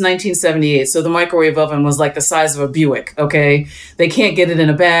 And this is 1978. So the microwave oven was like the size of a Buick. Okay. They can't get it in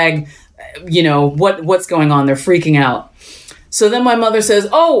a bag. What's going on? They're freaking out. So then my mother says,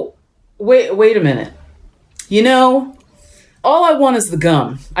 oh, wait a minute. you know, all I want is the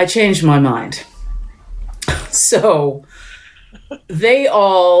gum. I changed my mind. So they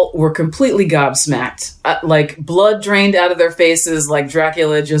all were completely gobsmacked, like blood drained out of their faces, like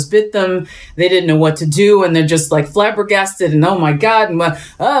Dracula just bit them. They didn't know what to do, and they're just like flabbergasted, and oh my God, and blah,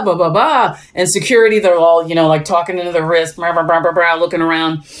 blah, blah. And security, they're all, you know, like talking into their wrist, blah, blah, blah, blah, blah, looking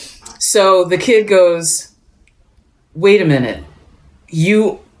around. So the kid goes, wait a minute,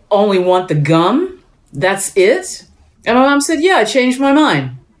 you only want the gum? That's it? And my mom said, yeah, I changed my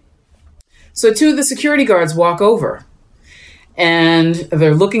mind. So two of the security guards walk over. And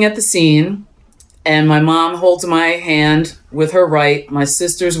they're looking at the scene, and my mom holds my hand with her right, my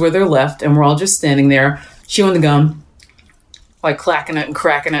sister's with her left, and we're all just standing there, chewing the gum, like clacking it and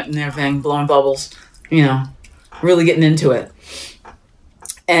cracking it and everything, blowing bubbles, you know, really getting into it.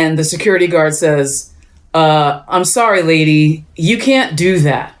 And the security guard says, I'm sorry, lady, you can't do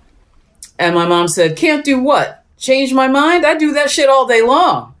that. And my mom said, can't do what? Change my mind? I do that shit all day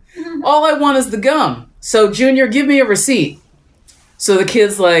long. All I want is the gum. So, Junior, give me a receipt. So the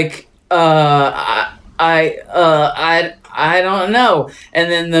kid's like, I don't know.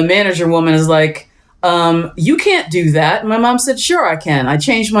 And then the manager woman is like, you can't do that. And my mom said, sure, I can. I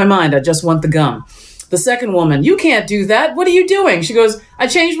changed my mind. I just want the gum. The second woman, you can't do that. What are you doing? She goes, I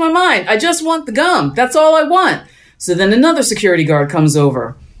changed my mind. I just want the gum. That's all I want. So then another security guard comes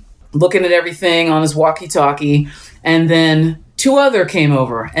over, looking at everything on his walkie-talkie. And then two other came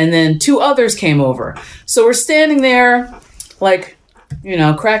over. And then two others came over. So we're standing there like, you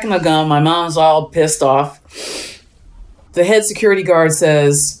know, cracking the gum. My mom's all pissed off. The head security guard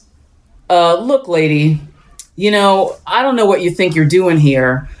says, look, lady, you know, I don't know what you think you're doing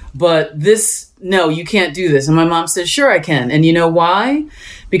here, but no, you can't do this. And my mom said, sure I can. And you know why?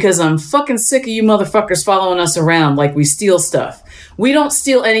 Because I'm fucking sick of you motherfuckers following us around like we steal stuff. We don't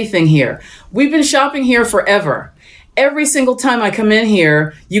steal anything here. We've been shopping here forever. Every single time I come in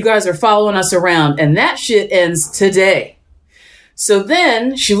here, you guys are following us around, and that shit ends today. So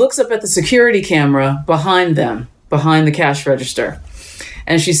then she looks up at the security camera behind them, behind the cash register.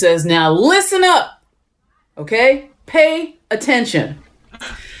 And she says, now listen up, okay? Pay attention.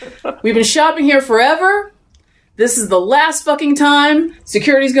 We've been shopping here forever. This is the last fucking time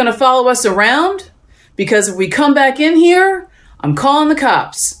security's going to follow us around, because if we come back in here, I'm calling the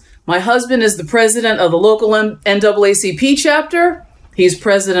cops. My husband is the president of the local NAACP chapter. He's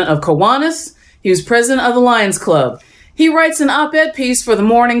president of Kiwanis. He was president of the Lions Club. He writes an op-ed piece for the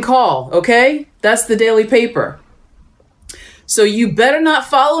Morning Call, okay? That's the daily paper. So you better not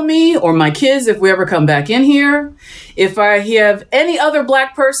follow me or my kids if we ever come back in here. If I have any other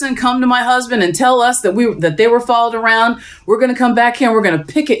black person come to my husband and tell us that they were followed around, we're going to come back here and we're going to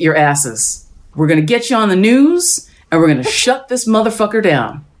picket your asses. We're going to get you on the news and we're going to shut this motherfucker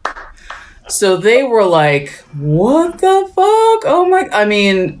down. So they were like, what the fuck? Oh my, I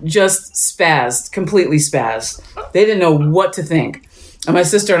mean, just spazzed, completely spazzed. They didn't know what to think. And my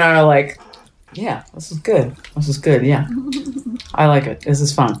sister and I are like, yeah, this is good. This is good. Yeah. I like it. This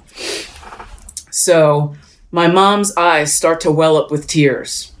is fun. So my mom's eyes start to well up with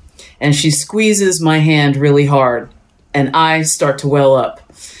tears, and she squeezes my hand really hard, and I start to well up.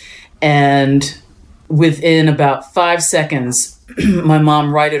 And within about 5 seconds, my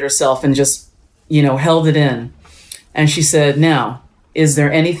mom righted herself and just, you know, held it in. And she said, now, is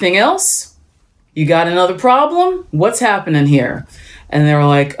there anything else? You got another problem? What's happening here? And they were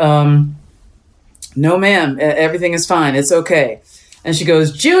like, no, ma'am, everything is fine. It's okay. And she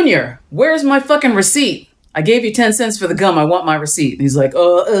goes, Junior, where's my fucking receipt? I gave you 10 cents for the gum. I want my receipt. And he's like,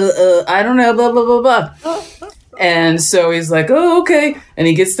 I don't know, blah, blah, blah, blah. And so he's like, oh, okay. And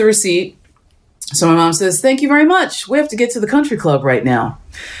he gets the receipt. So my mom says, thank you very much. We have to get to the country club right now.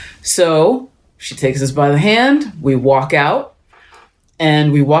 So she takes us by the hand. We walk out.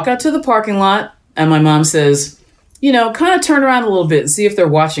 And we walk out to the parking lot. And my mom says, you know, kind of turn around a little bit and see if they're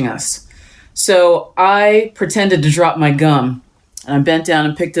watching us. So I pretended to drop my gum. And I bent down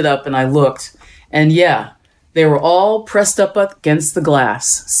and picked it up and I looked. And yeah, they were all pressed up against the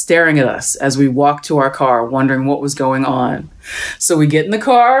glass, staring at us as we walked to our car, wondering what was going on. So we get in the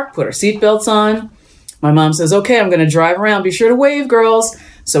car, put our seatbelts on. My mom says, okay, I'm going to drive around. Be sure to wave, girls.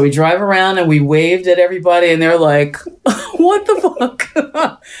 So we drive around and we waved at everybody and they're like, what the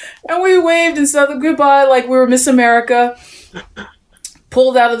fuck? And we waved and said goodbye like we were Miss America.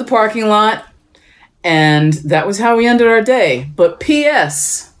 Pulled out of the parking lot. And that was how we ended our day. But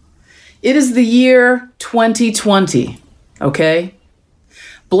P.S., it is the year 2020, okay?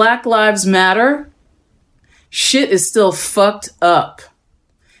 Black Lives Matter. Shit is still fucked up.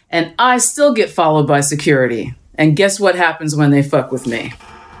 And I still get followed by security. And guess what happens when they fuck with me?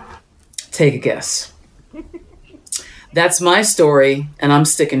 Take a guess. That's my story, and I'm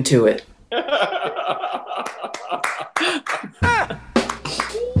sticking to it.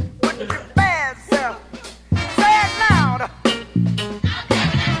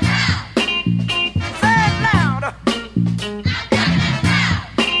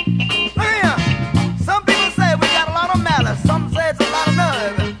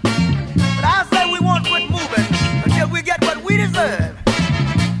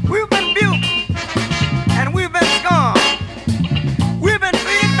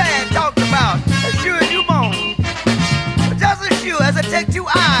 Take two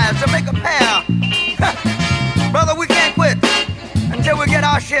eyes to make a pair. Brother, we can't quit until we get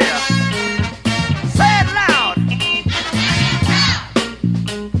our share. Say it loud.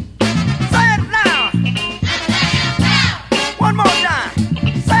 Say it loud. One more time.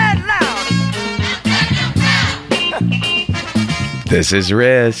 Say it loud. This is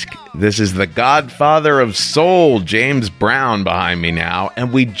Risk. This is the godfather of soul, James Brown, behind me now.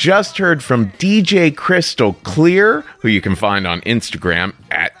 And we just heard from DJ Crystal Clear, who you can find on Instagram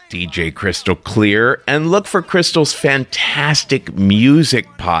at DJ Crystal Clear. And look for Crystal's fantastic music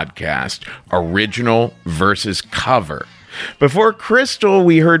podcast, Original versus Cover. Before Crystal,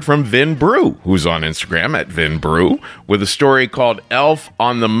 we heard from Vin Brew, who's on Instagram at Vin Brew, with a story called Elf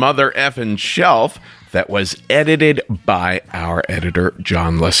on the Mother Effin' Shelf, that was edited by our editor,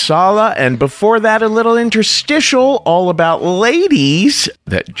 John LaSala. And before that, a little interstitial all about ladies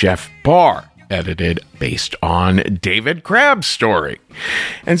that Jeff Barr edited based on David Crabb's story.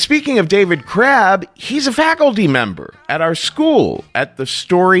 And speaking of David Crabb, he's a faculty member at our school at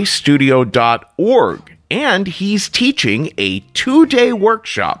thestorystudio.org. And he's teaching a 2-day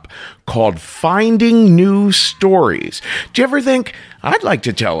workshop called Finding New Stories. Do you ever think, I'd like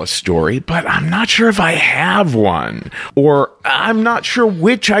to tell a story, but I'm not sure if I have one, or I'm not sure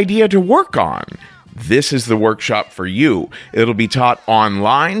which idea to work on? This is the workshop for you. It'll be taught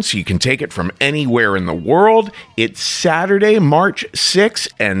online, so you can take it from anywhere in the world. It's Saturday, March 6th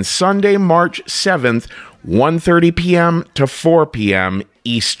and Sunday, March 7th, 1:30 p.m. to 4 p.m.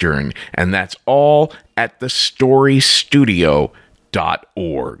 Eastern. And that's all at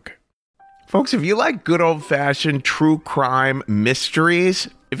thestorystudio.org. Folks, if you like good old-fashioned true crime mysteries,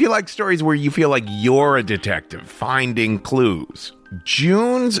 if you like stories where you feel like you're a detective finding clues,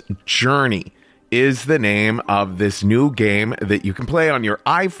 June's Journey is the name of this new game that you can play on your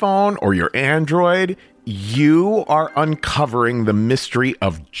iPhone or your Android. You are uncovering the mystery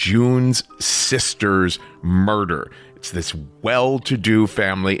of June's sister's murder. It's this well-to-do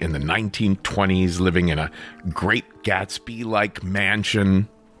family in the 1920s living in a Great Gatsby-like mansion.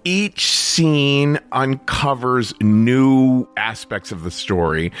 Each scene uncovers new aspects of the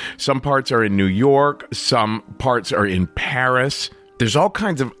story. Some parts are in New York, some parts are in Paris. There's all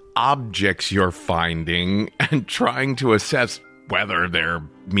kinds of objects you're finding and trying to assess whether they're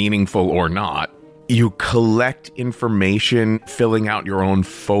meaningful or not. You collect information, filling out your own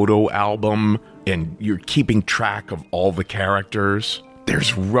photo album, and you're keeping track of all the characters.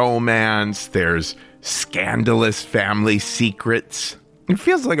 There's romance, there's scandalous family secrets. It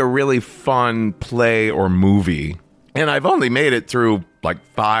feels like a really fun play or movie. And I've only made it through like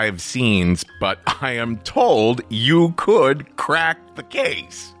 5 scenes, but I am told you could crack the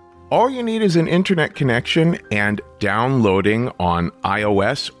case. All you need is an internet connection and downloading on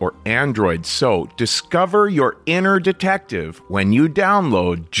iOS or Android. So discover your inner detective when you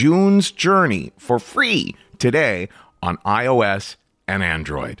download June's Journey for free today on iOS and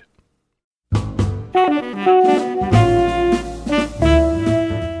Android.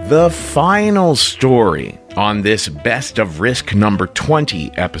 The final story on this Best of Risk number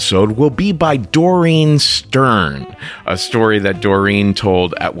 20 episode will be by Doreen Stern, a story that Doreen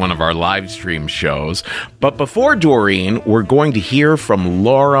told at one of our live stream shows. But before Doreen, we're going to hear from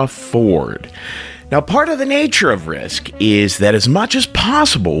Laura Ford. Now, part of the nature of Risk is that as much as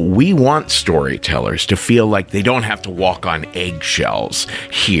possible, we want storytellers to feel like they don't have to walk on eggshells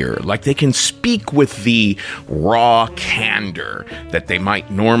here, like they can speak with the raw candor that they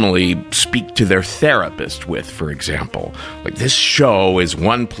might normally speak to their therapist with, for example. Like, this show is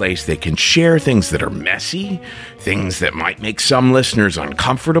one place they can share things that are messy, things that might make some listeners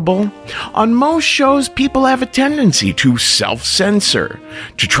uncomfortable. On most shows, people have a tendency to self-censor,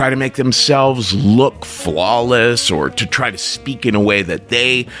 to try to make themselves look flawless, or to try to speak in a way that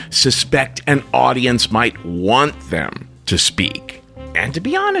they suspect an audience might want them to speak. And to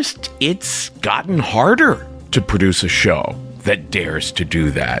be honest, it's gotten harder to produce a show. that dares to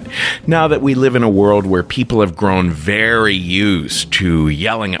do that. Now that we live in a world where people have grown very used to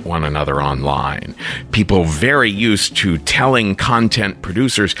yelling at one another online, people very used to telling content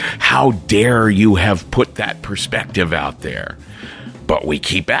producers, how dare you have put that perspective out there? But we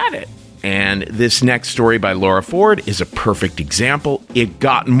keep at it. And this next story by Laura Ford is a perfect example. It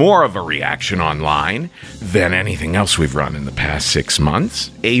got more of a reaction online than anything else we've run in the past 6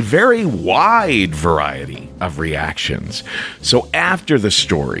 months. A very wide variety of reactions. So after the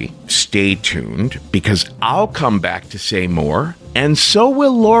story, stay tuned, because I'll come back to say more, and so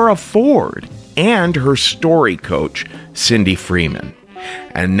will Laura Ford and her story coach, Cindy Freeman.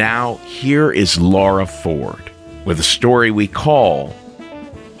 And now here is Laura Ford with a story we call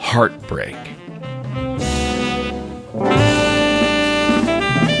Heartbreak.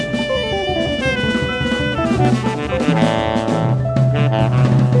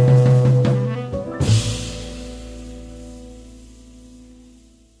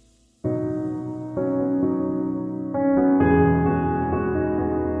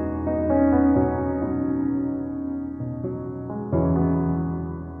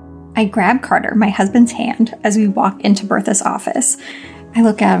 I grab Carter, my husband's hand, as we walk into Bertha's office. I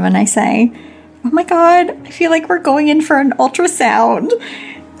look at him and I say, oh my God, I feel like we're going in for an ultrasound,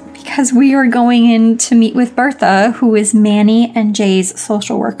 because we are going in to meet with Bertha, who is Manny and Jay's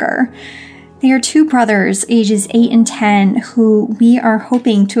social worker. They are two brothers, ages 8 and 10, who we are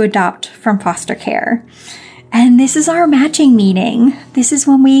hoping to adopt from foster care. And this is our matching meeting. This is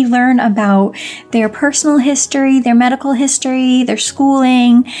when we learn about their personal history, their medical history, their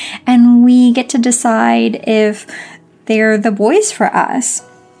schooling, and we get to decide if they're the boys for us.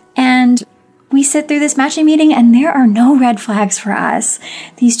 And we sit through this matching meeting and there are no red flags for us.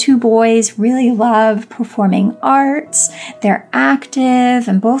 These two boys really love performing arts. They're active,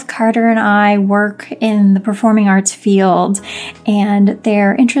 and both Carter and I work in the performing arts field, and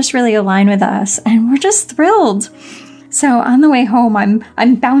their interests really align with us, and we're just thrilled. So on the way home,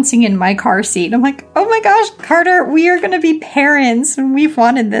 I'm bouncing in my car seat. I'm like, oh my gosh, Carter, we are going to be parents, and we've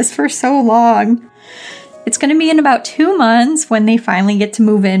wanted this for so long. It's going to be in about 2 months when they finally get to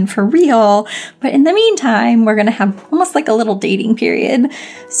move in for real. But in the meantime, we're going to have almost like a little dating period.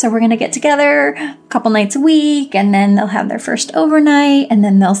 So we're going to get together a couple nights a week, and then they'll have their first overnight, and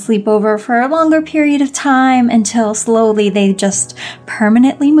then they'll sleep over for a longer period of time until slowly they just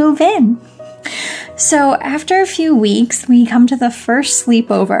permanently move in. So after a few weeks, we come to the first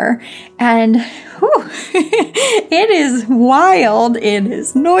sleepover, and it is wild. It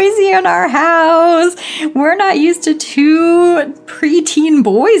is noisy in our house. We're not used to 2 preteen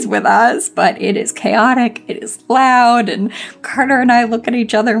boys with us, but it is chaotic. It is loud, and Carter and I look at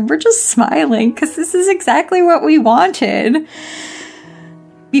each other and we're just smiling because this is exactly what we wanted.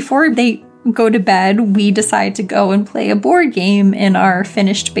 Before they go to bed, we decide to go and play a board game in our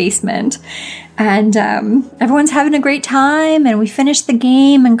finished basement. And everyone's having a great time, and we finish the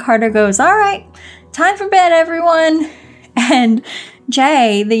game, and Carter goes, all right, time for bed, everyone. And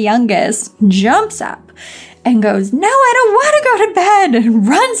Jay, the youngest, jumps up and goes, no, I don't want to go to bed, and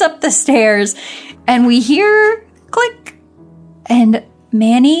runs up the stairs. And we hear click. And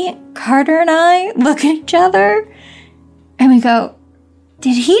Manny, Carter, and I look at each other, and we go,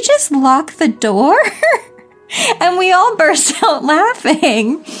 did he just lock the door? And we all burst out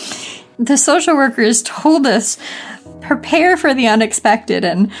laughing. The social workers told us, prepare for the unexpected,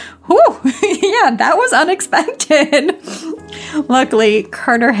 and yeah, that was unexpected. Luckily,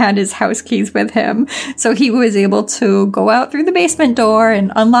 Carter had his house keys with him, so he was able to go out through the basement door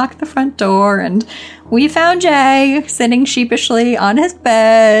and unlock the front door, and we found Jay sitting sheepishly on his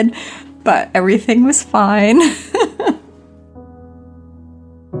bed, but everything was fine.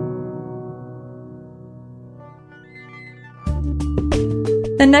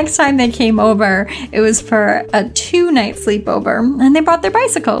 The next time they came over, it was for a 2-night sleepover, and they brought their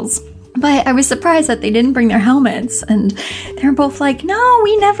bicycles. But I was surprised that they didn't bring their helmets, and they were both like, no,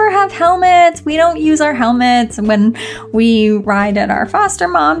 we never have helmets. We don't use our helmets when we ride at our foster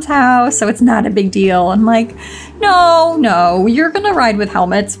mom's house, so it's not a big deal. I'm like, no, you're gonna ride with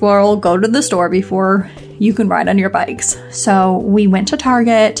helmets. We'll go to the store before you can ride on your bikes. So we went to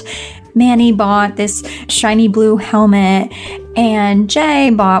Target. Manny bought this shiny blue helmet, and Jay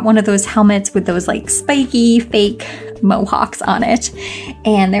bought one of those helmets with those like spiky fake mohawks on it.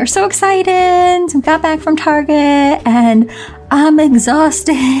 And they were so excited. We got back from Target, and I'm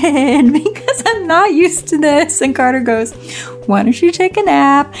exhausted because I'm not used to this. And Carter goes, why don't you take a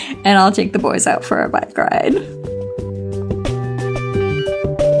nap and I'll take the boys out for a bike ride.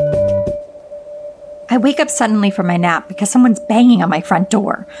 I wake up suddenly from my nap because someone's banging on my front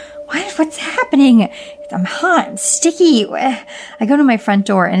door. What's happening? I'm hot, I'm sticky. I go to my front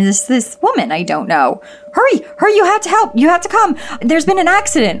door and it's this woman I don't know. Hurry, you have to help. You have to come. There's been an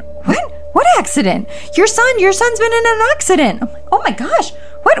accident. What accident? Your son's been in an accident. I'm like, oh my gosh.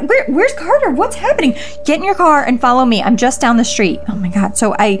 Where's Carter? What's happening? Get in your car and follow me. I'm just down the street. Oh my God.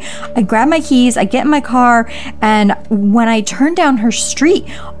 So I grab my keys, I get in my car, and when I turn down her street,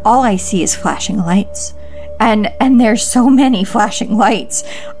 all I see is flashing lights. And there's so many flashing lights.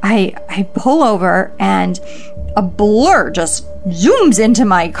 I pull over and a blur just zooms into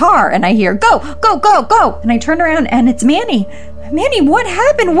my car and I hear, go, go, go, go. And I turn around and it's Manny. Manny, what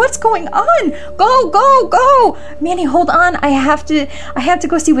happened? What's going on? Go, go, go. Manny, hold on. I have to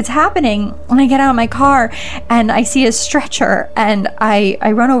go see what's happening. And I get out of my car and I see a stretcher and I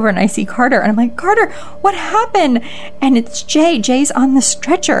run over and I see Carter and I'm like, Carter, what happened? And it's Jay. Jay's on the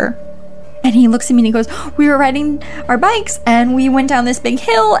stretcher. And he looks at me and he goes, we were riding our bikes and we went down this big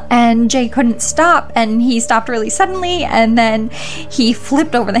hill and Jay couldn't stop and he stopped really suddenly and then he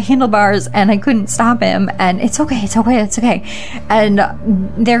flipped over the handlebars and I couldn't stop him and it's okay. And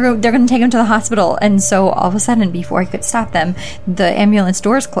they're going to take him to the hospital. And so all of a sudden, before I could stop them, the ambulance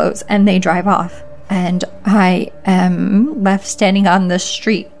doors close and they drive off. And I am left standing on the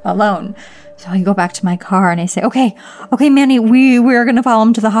street alone. So I go back to my car and I say, okay, Manny, we're going to follow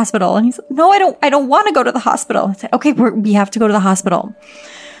him to the hospital. And he's like, no, I don't want to go to the hospital. I say, okay, we have to go to the hospital.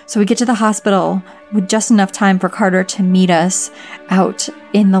 So we get to the hospital with just enough time for Carter to meet us out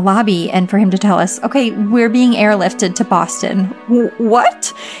in the lobby and for him to tell us, okay, we're being airlifted to Boston.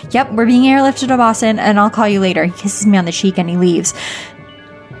 What? Yep, we're being airlifted to Boston and I'll call you later. He kisses me on the cheek and he leaves.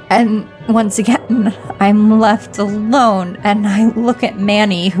 And once again, I'm left alone and I look at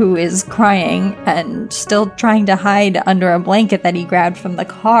Manny, who is crying and still trying to hide under a blanket that he grabbed from the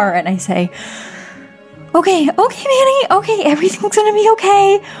car. And I say, okay, Manny, okay, everything's going to be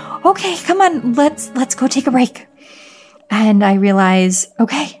okay. Okay, come on, let's go take a break. And I realize,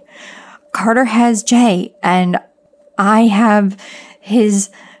 okay, Carter has Jay and I have his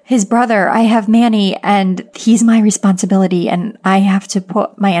brother, I have Manny, and he's my responsibility, and I have to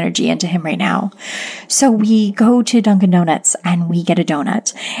put my energy into him right now. So we go to Dunkin' Donuts, and we get a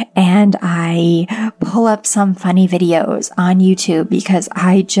donut, and I pull up some funny videos on YouTube because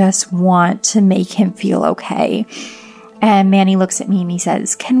I just want to make him feel okay. And Manny looks at me and he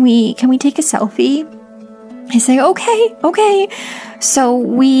says, can we take a selfie? I say, okay. So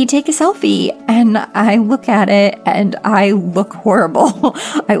we take a selfie and I look at it and I look horrible.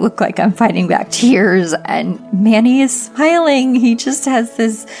 I look like I'm fighting back tears and Manny is smiling. He just has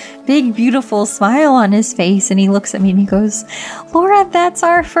this big, beautiful smile on his face and he looks at me and he goes, Laura, that's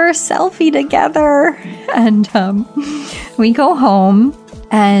our first selfie together. And we go home.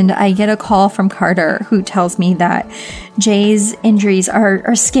 And I get a call from Carter who tells me that Jay's injuries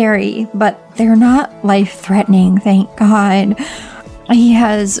are scary, but they're not life-threatening, thank God. He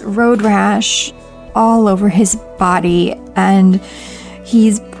has road rash all over his body, and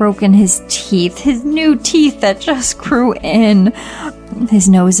he's broken his teeth, his new teeth that just grew in. His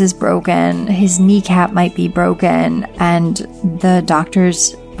nose is broken, his kneecap might be broken, and the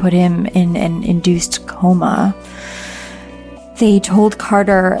doctors put him in an induced coma. They told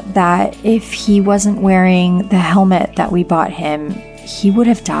Carter that if he wasn't wearing the helmet that we bought him, he would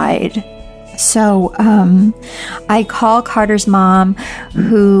have died. So I call Carter's mom,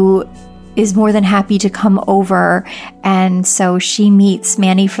 who is more than happy to come over. And so she meets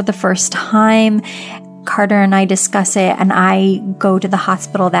Manny for the first time. Carter and I discuss it, and I go to the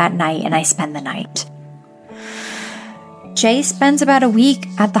hospital that night and I spend the night. Jay spends about a week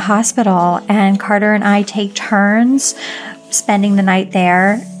at the hospital, and Carter and I take turns spending the night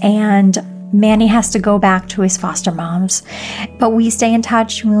there, and Manny has to go back to his foster mom's. But we stay in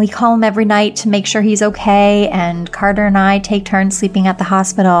touch and we call him every night to make sure he's okay, and Carter and I take turns sleeping at the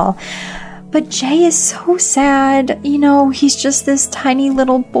hospital. But Jay is so sad. You know, he's just this tiny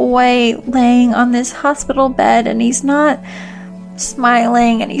little boy laying on this hospital bed, and he's not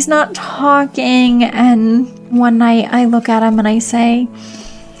smiling and he's not talking. And one night I look at him and I say,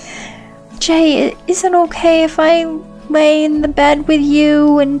 Jay, is it okay if I lay in the bed with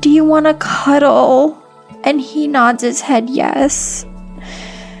you, and do you want to cuddle? And he nods his head yes.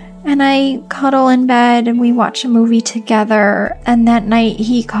 And I cuddle in bed and we watch a movie together, and that night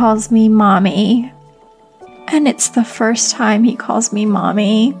he calls me mommy. And it's the first time he calls me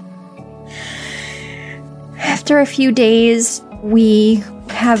mommy. After a few days, we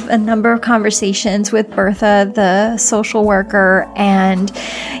have a number of conversations with Bertha, the social worker, and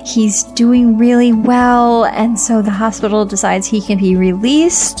he's doing really well. And so the hospital decides he can be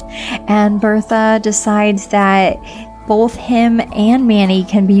released, and Bertha decides that both him and Manny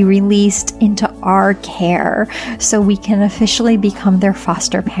can be released into our care so we can officially become their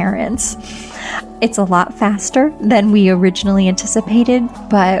foster parents. It's a lot faster than we originally anticipated,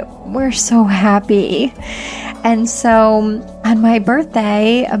 but we're so happy. And so on my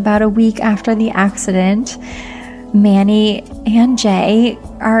birthday, about a week after the accident, Manny and Jay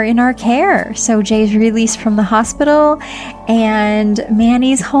are in our care. So Jay's released from the hospital and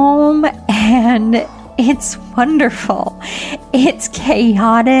Manny's home, and it's wonderful. It's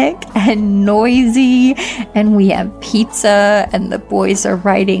chaotic and noisy, and we have pizza, and the boys are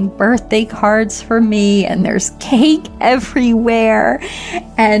writing birthday cards for me, and there's cake everywhere.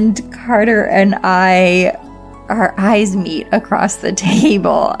 And Carter and I, our eyes meet across the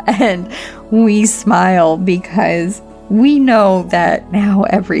table, and we smile because we know that now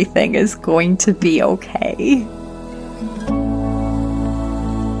everything is going to be okay.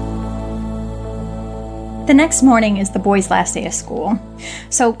 The next morning is the boys' last day of school.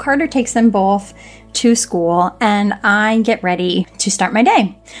 So Carter takes them both to school, and I get ready to start my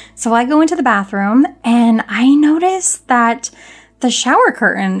day. So I go into the bathroom, and I notice that the shower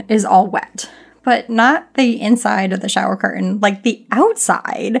curtain is all wet, but not the inside of the shower curtain, like the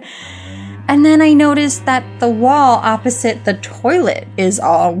outside. And then I notice that the wall opposite the toilet is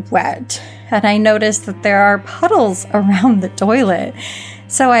all wet. And I notice that there are puddles around the toilet.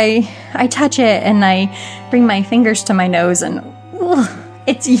 So I touch it, and I bring my fingers to my nose, and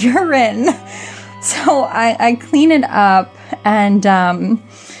it's urine. So I clean it up, and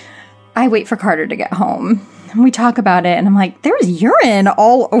I wait for Carter to get home. And we talk about it, and I'm like, there's urine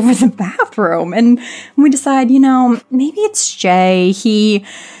all over the bathroom. And we decide, maybe it's Jay.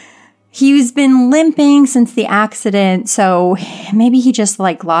 He's been limping since the accident, so maybe he just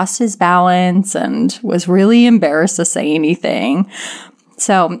lost his balance and was really embarrassed to say anything.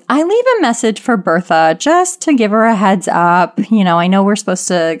 So I leave a message for Bertha just to give her a heads up. I know we're supposed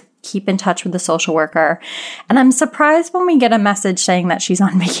to keep in touch with the social worker, and I'm surprised when we get a message saying that she's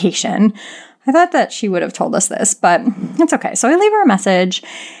on vacation. I thought that she would have told us this, but it's okay. So I leave her a message,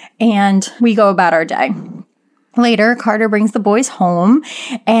 and we go about our day. Later, Carter brings the boys home,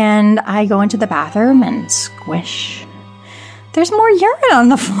 and I go into the bathroom and squish. There's more urine on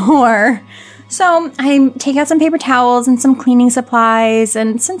the floor. So I take out some paper towels and some cleaning supplies,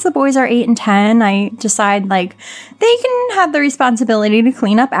 and since the boys are 8 and 10, I decide they can have the responsibility to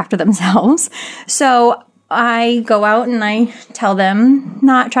clean up after themselves. So I go out and I tell them,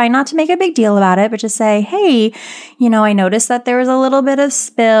 try not to make a big deal about it, but just say, hey, I noticed that there was a little bit of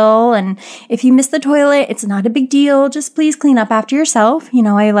spill, and if you missed the toilet, it's not a big deal. Just please clean up after yourself.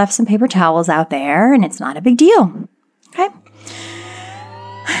 I left some paper towels out there, and it's not a big deal. Okay?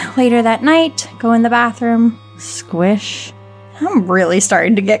 Later that night, go in the bathroom, squish. I'm really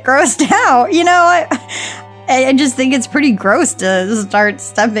starting to get grossed out. I just think it's pretty gross to start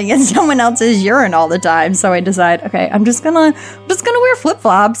stepping in someone else's urine all the time. So I decide, okay, I'm just gonna wear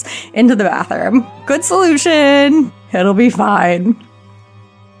flip-flops into the bathroom. Good solution. It'll be fine.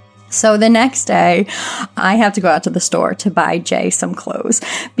 So the next day, I have to go out to the store to buy Jay some clothes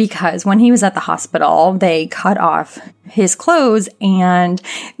because when he was at the hospital, they cut off his clothes and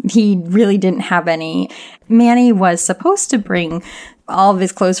he really didn't have any. Manny was supposed to bring all of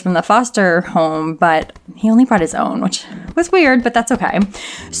his clothes from the foster home, but he only brought his own, which was weird, but that's okay.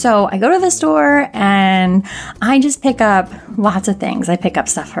 So I go to the store and I just pick up lots of things. I pick up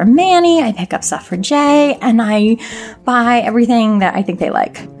stuff for Manny, I pick up stuff for Jay, and I buy everything that I think they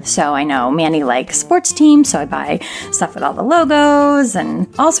like. So I know Manny likes sports teams, so I buy stuff with all the logos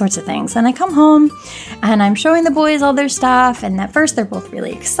and all sorts of things. And I come home and I'm showing the boys all their stuff, and at first they're both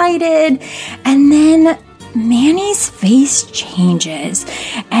really excited, and then Manny's face changes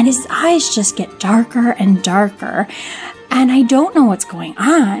and his eyes just get darker and darker, and I don't know what's going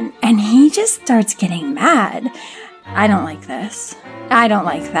on, and he just starts getting mad. I don't like this. I don't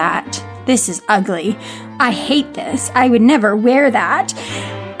like that. This is ugly. I hate this. I would never wear that.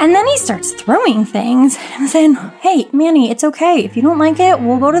 And then he starts throwing things and saying, hey, Manny, it's okay. If you don't like it,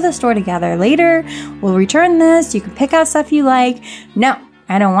 we'll go to the store together later. We'll return this. You can pick out stuff you like. No,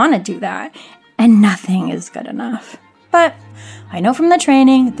 I don't want to do that. And nothing is good enough. But I know from the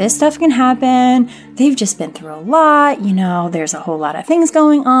training, this stuff can happen. They've just been through a lot. There's a whole lot of things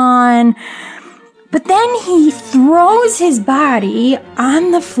going on. But then he throws his body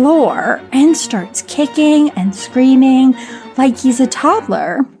on the floor and starts kicking and screaming like he's a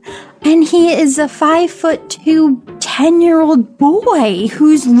toddler. And he is a 5'2", 10-year-old boy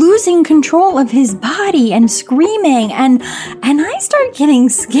who's losing control of his body and screaming. And I start getting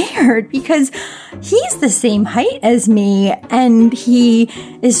scared because he's the same height as me and he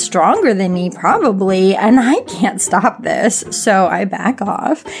is stronger than me probably, and I can't stop this. So I back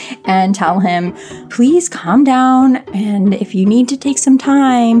off and tell him, please calm down, and if you need to take some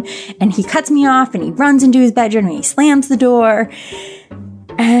time. And he cuts me off and he runs into his bedroom and he slams the door.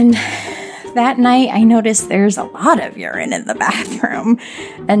 And that night I noticed there's a lot of urine in the bathroom.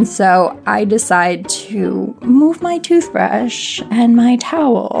 And so I decide to move my toothbrush and my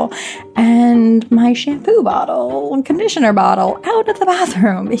towel and my shampoo bottle and conditioner bottle out of the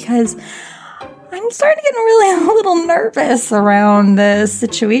bathroom because I'm starting to get really a little nervous around this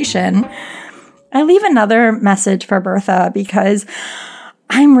situation. I leave another message for Bertha because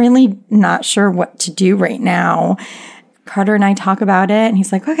I'm really not sure what to do right now. Carter and I talk about it and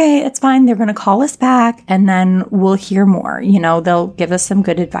he's like, okay, it's fine. They're going to call us back and then we'll hear more. You know, they'll give us some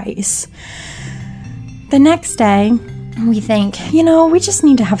good advice. The next day, we think, you know, we just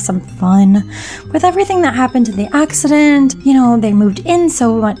need to have some fun. With everything that happened to the accident, you know, they moved in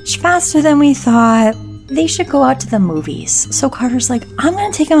so much faster than we thought. They should go out to the movies. So Carter's like, I'm going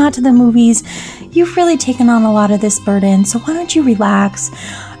to take them out to the movies. You've really taken on a lot of this burden, so why don't you relax?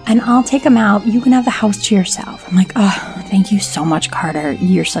 And I'll take them out. You can have the house to yourself. I'm like, oh, thank you so much, Carter.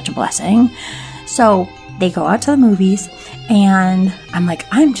 You're such a blessing. So they go out to the movies, and I'm like,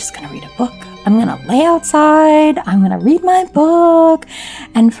 I'm just going to read a book. I'm going to lay outside. I'm going to read my book.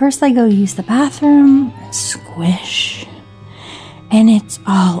 And first I go use the bathroom. Squish. And it's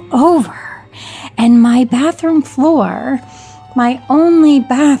all over. And my bathroom floor, my only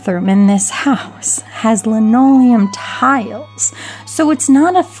bathroom in this house, has linoleum tiles. So it's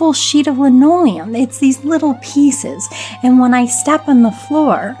not a full sheet of linoleum. It's these little pieces. And when I step on the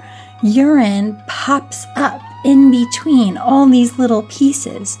floor, urine pops up in between all these little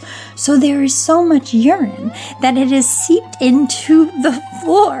pieces. So there is so much urine that it has seeped into the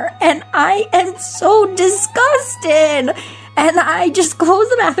floor. And I am so disgusted. And I just close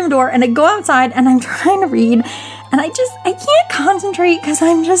the bathroom door and I go outside and I'm trying to read. And I can't concentrate because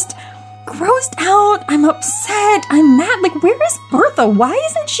I'm just grossed out. I'm upset. I'm mad. Like, where is Bertha? Why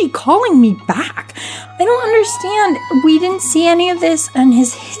isn't she calling me back? I don't understand. We didn't see any of this in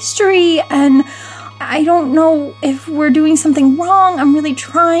his history, and I don't know if we're doing something wrong. I'm really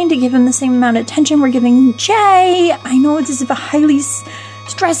trying to give him the same amount of attention we're giving Jay. I know this is a highly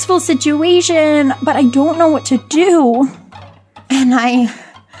stressful situation, but I don't know what to do. And I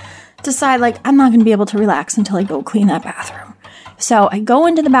decide, like, I'm not going to be able to relax until I go clean that bathroom. So I go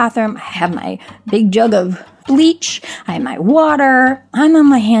into the bathroom, I have my big jug of bleach, I have my water, I'm on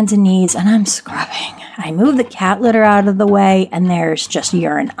my hands and knees, and I'm scrubbing. I move the cat litter out of the way, and there's just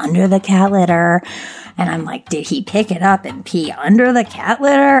urine under the cat litter. And I'm like, did he pick it up and pee under the cat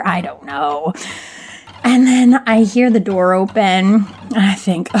litter? I don't know. And then I hear the door open, and I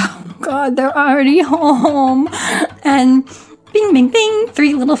think, oh God, they're already home. And bing, bing, bing,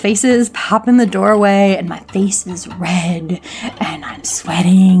 3 little faces pop in the doorway, and my face is red, and I'm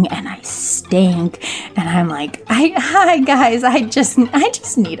sweating, and I stink, and I'm like, hi guys, I just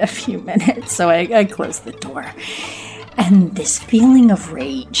need a few minutes. So I close the door, and this feeling of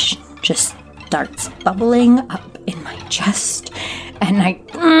rage just starts bubbling up in my chest, and I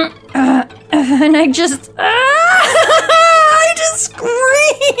just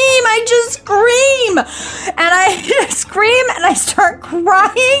scream, and I scream, and I start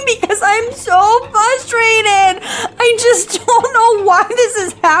crying because I'm so frustrated. I just don't know why this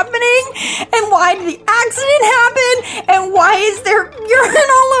is happening, and why did the accident happen, and why is there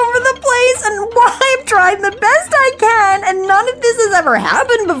urine all over the place, and why I've tried the best I can, and none of this has ever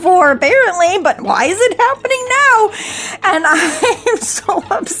happened before, apparently, but why is it happening now? And I am so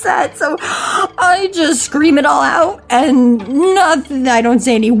upset, so I just scream it all out, and nothing, I don't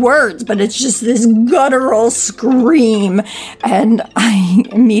say any words, but it's just this guttural scream, and I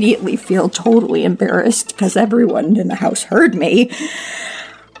immediately feel totally embarrassed because everyone in the house heard me.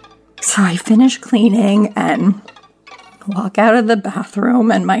 So I finish cleaning and walk out of the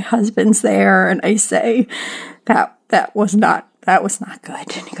bathroom, and my husband's there, and I say, that was not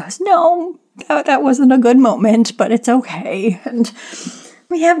good. And he goes, no, that wasn't a good moment, but it's okay. And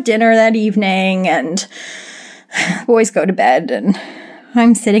we have dinner that evening, and boys go to bed, and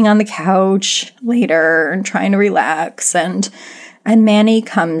I'm sitting on the couch later and trying to relax, and Manny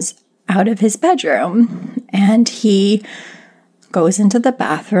comes out of his bedroom, and he goes into the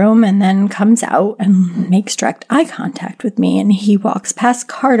bathroom and then comes out and makes direct eye contact with me, and he walks past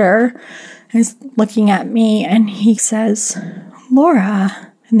Carter and is looking at me, and he says,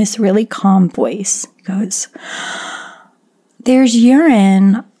 Laura, in this really calm voice, he goes, there's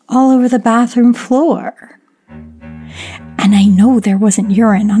urine all over the bathroom floor. And I know there wasn't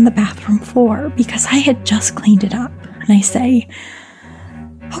urine on the bathroom floor because I had just cleaned it up. And I say,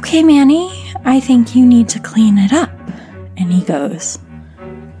 okay, Manny, I think you need to clean it up. And he goes,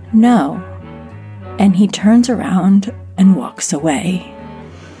 no. And he turns around and walks away.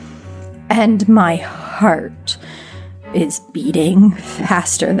 And my heart is beating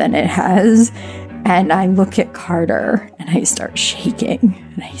faster than it has. And I look at Carter and I start shaking.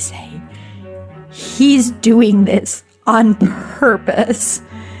 And I say, he's doing this on purpose.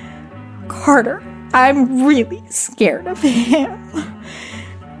 Carter, I'm really scared of him.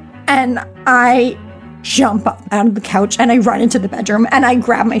 And I jump up out of the couch and I run into the bedroom and I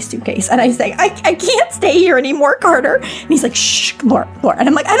grab my suitcase and I say, I can't stay here anymore, Carter. And he's like, shh, Laura. And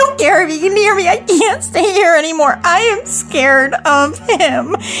I'm like, I don't care if you can hear me. I can't stay here anymore. I am scared of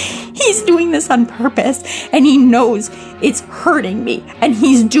him. He's doing this on purpose and he knows it's hurting me and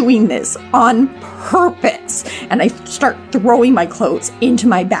he's doing this on purpose. And I start throwing my clothes into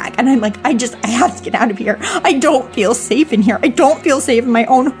my bag and I'm like, I have to get out of here. I don't feel safe in here. I don't feel safe in my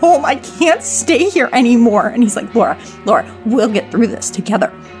own home. I can't stay here anymore. And he's like, Laura, we'll get through this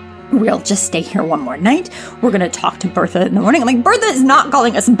together. We'll just stay here one more night. We're going to talk to Bertha in the morning. I'm like, Bertha is not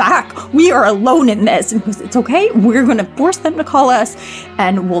calling us back. We are alone in this. And he goes, it's okay. We're going to force them to call us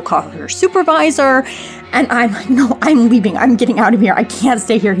and we'll call her supervisor. And I'm like, no, I'm leaving. I'm getting out of here. I can't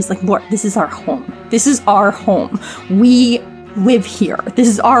stay here. He's like, Laura, this is our home. This is our home. We live here. This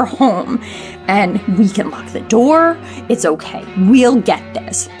is our home. And we can lock the door. It's okay. We'll get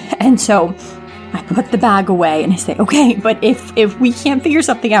this. And so I put the bag away and I say, okay, but if we can't figure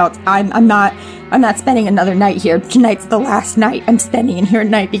something out, I'm not spending another night here. Tonight's the last night I'm spending in here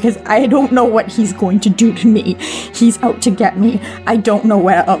tonight because I don't know what he's going to do to me. He's out to get me. I don't know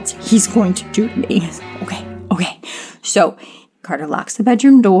what else he's going to do to me. Okay. So Carter locks the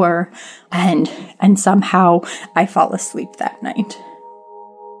bedroom door and somehow I fall asleep that night.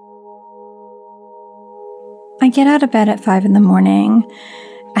 I get out of bed at 5 a.m.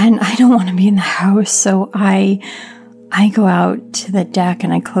 and I don't want to be in the house, so I go out to the deck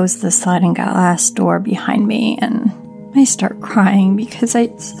and I close the sliding glass door behind me and I start crying because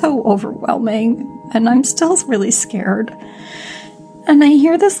it's so overwhelming and I'm still really scared. And I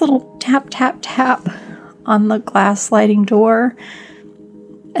hear this little tap, tap, tap on the glass sliding door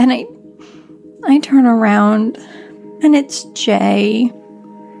and I turn around and it's Jay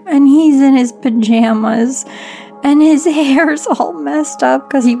and he's in his pajamas. And his hair's all messed up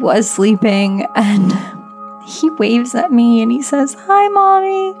because he was sleeping. And he waves at me and he says, hi,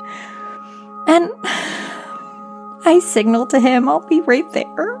 Mommy. And I signal to him, I'll be right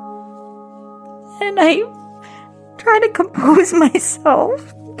there. And I try to compose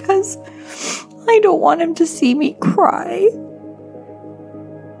myself because I don't want him to see me cry.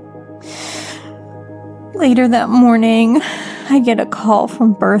 Later that morning, I get a call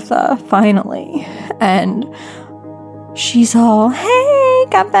from Bertha, finally. And she's all, hey,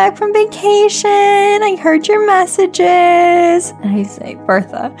 got back from vacation. I heard your messages. And I say,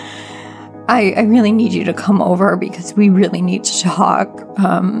 Bertha, I really need you to come over because we really need to talk.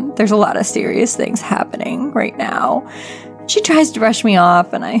 There's a lot of serious things happening right now. She tries to brush me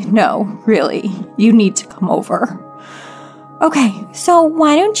off and no, really, you need to come over. Okay, so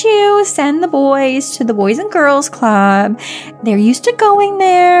why don't you send the boys to the Boys and Girls Club? They're used to going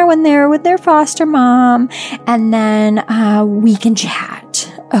there when they're with their foster mom, and then we can chat.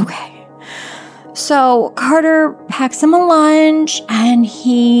 Okay. So Carter packs them a lunch, and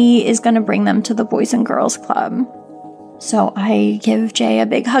he is going to bring them to the Boys and Girls Club. So I give Jay a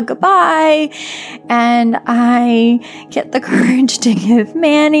big hug goodbye, and I get the courage to give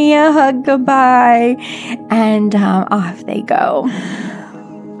Manny a hug goodbye, and off they go.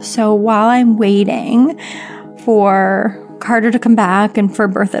 So while I'm waiting for Carter to come back and for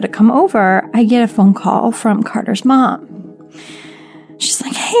Bertha to come over, I get a phone call from Carter's mom. She's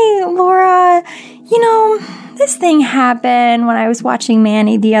like, hey, Laura, this thing happened when I was watching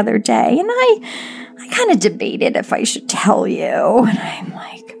Manny the other day, and I kind of debated if I should tell you. And I'm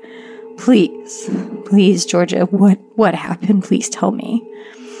like, please, Georgia, what happened? Please tell me.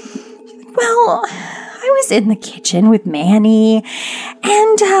 She's like, well, I was in the kitchen with Manny,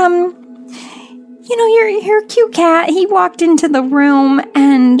 and, your cute cat, he walked into the room,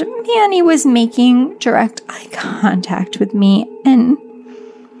 and Manny was making direct eye contact with me, and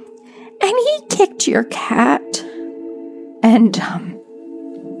he kicked your cat, and,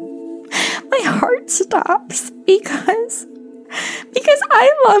 my heart stops because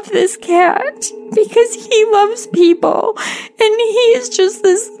I love this cat, because he loves people, and he is just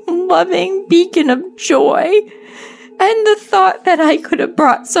this loving beacon of joy. And the thought that I could have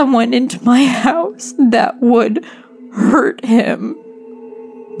brought someone into my house that would hurt him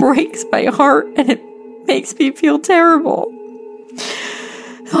breaks my heart, and it makes me feel terrible.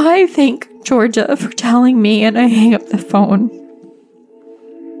 I thank Georgia for telling me, and I hang up the phone.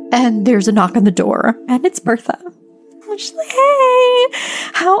 And there's a knock on the door, and it's Bertha. And she's like, hey,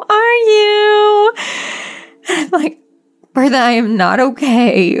 how are you? And I'm like, Bertha, I am not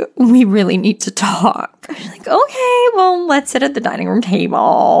okay. We really need to talk. She's like, okay, well, let's sit at the dining room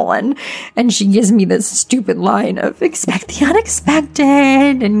table. And she gives me this stupid line of expect the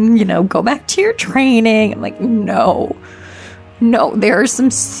unexpected and, go back to your training. I'm like, no, there are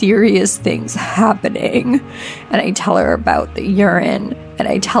some serious things happening. And I tell her about the urine, and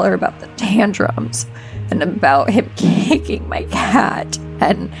I tell her about the tantrums, and about him kicking my cat.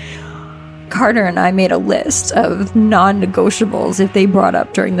 And Carter and I made a list of non-negotiables if they brought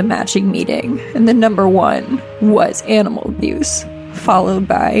up during the matching meeting. And the number one was animal abuse, followed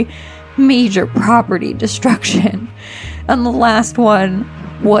by major property destruction. And the last one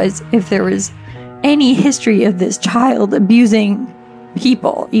was if there was any history of this child abusing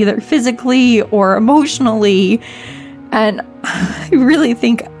people, either physically or emotionally. And I really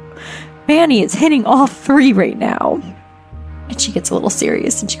think Manny is hitting all three right now. And she gets a little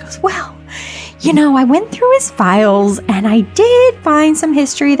serious and she goes, well, I went through his files and I did find some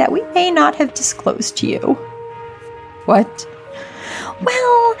history that we may not have disclosed to you. What?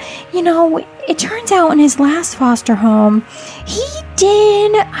 Well, it turns out in his last foster home, he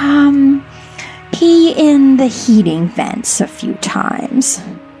did, pee in the heating vents a few times.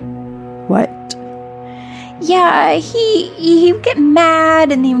 What? Yeah, he would get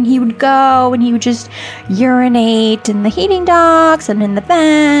mad, and then he would go and he would just urinate in the heating ducts and in the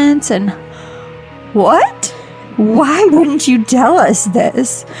vents. And what? Why wouldn't you tell us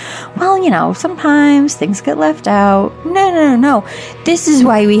this? Well, sometimes things get left out. No. This is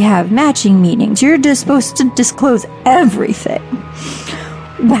why we have matching meetings. You're just supposed to disclose everything.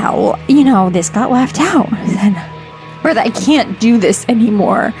 Well, this got left out. Then, Bertha, I can't do this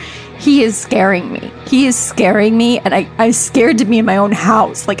anymore. He is scaring me. And I'm scared to be in my own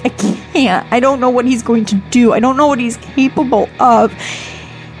house. Like, I can't. I don't know what he's going to do. I don't know what he's capable of.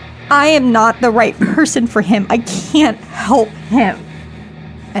 I am not the right person for him. I can't help him.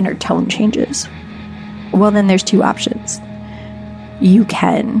 And her tone changes. Well, then there's two options. You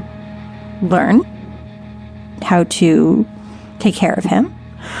can learn how to take care of him,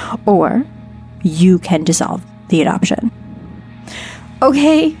 or you can dissolve the adoption.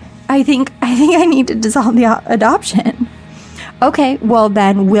 Okay, I think I need to dissolve the adoption. Okay, well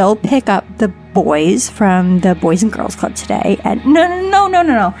then we'll pick up the boys from the Boys and Girls Club today. And no.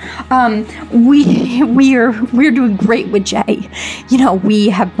 We're doing great with Jay. We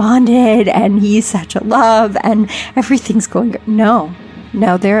have bonded, and he's such a love, and everything's going good. No,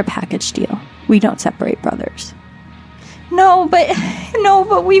 they're a package deal. We don't separate brothers. No, but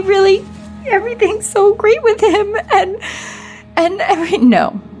we really, everything's so great with him,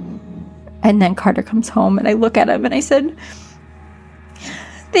 no. And then Carter comes home, and I look at him and I said,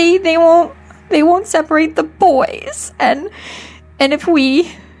 they won't separate the boys, and if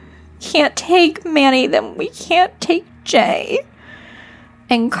we can't take Manny, then we can't take Jay.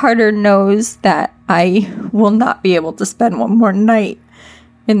 And Carter knows that I will not be able to spend one more night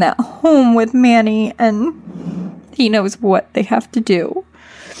in that home with Manny, and he knows what they have to do.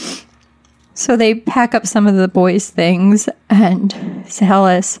 So they pack up some of the boys' things and tell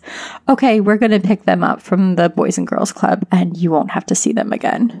us, okay, we're going to pick them up from the Boys and Girls Club, and you won't have to see them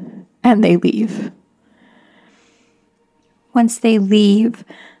again. And they leave. Once they leave,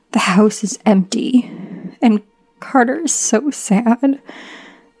 the house is empty, and Carter is so sad.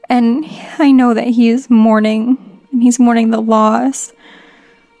 And I know that he is mourning, and he's mourning the loss.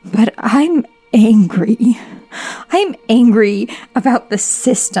 But I'm angry. I'm angry about the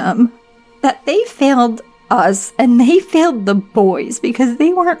system. That they failed us and they failed the boys because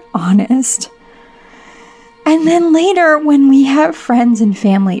they weren't honest. And then later, when we have friends and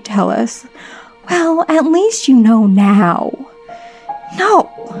family tell us, well, at least you know now.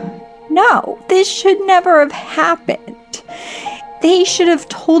 No, this should never have happened. They should have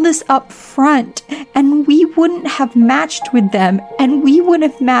told us up front, and we wouldn't have matched with them, and we would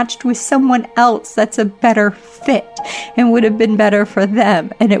have matched with someone else that's a better fit and would have been better for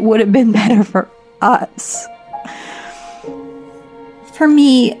them, and it would have been better for us. For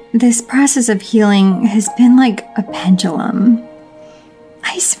me, this process of healing has been like a pendulum.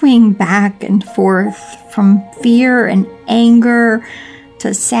 I swing back and forth from fear and anger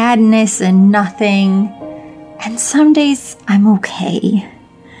to sadness and nothing. And some days I'm okay.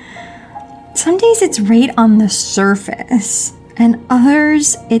 Some days it's right on the surface, and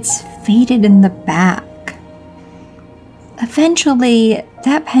others it's faded in the back. Eventually,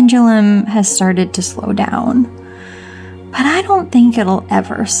 that pendulum has started to slow down, but I don't think it'll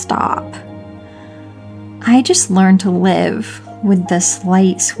ever stop. I just learned to live with the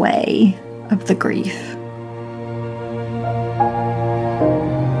slight sway of the grief.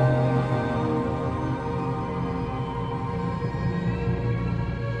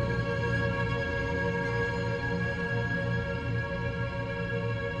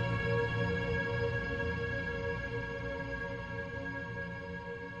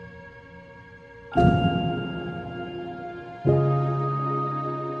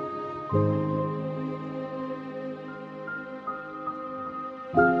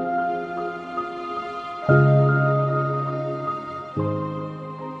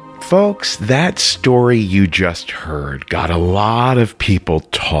 Folks, that story you just heard got a lot of people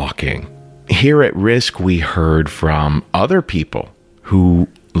talking. Here at Risk, we heard from other people who,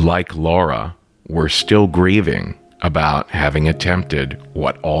 like Laura, were still grieving about having attempted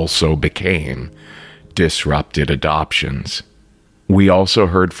what also became disrupted adoptions. We also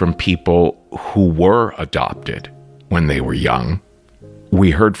heard from people who were adopted when they were young.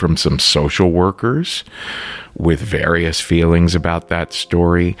 We heard from some social workers with various feelings about that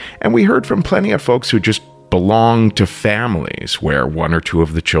story, and we heard from plenty of folks who just belonged to families where one or two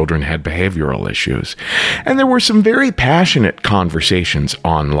of the children had behavioral issues. And there were some very passionate conversations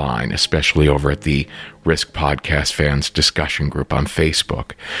online, especially over at the Risk Podcast Fans discussion group on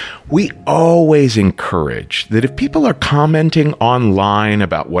Facebook. We always encourage that if people are commenting online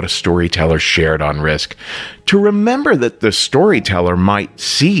about what a storyteller shared on Risk, to remember that the storyteller might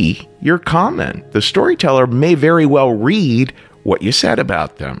see your comment. The storyteller may very well read what you said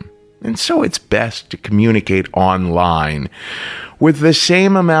about them. And so it's best to communicate online with the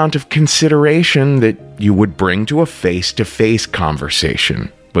same amount of consideration that you would bring to a face-to-face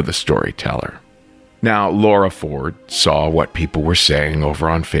conversation with a storyteller. Now, Laura Ford saw what people were saying over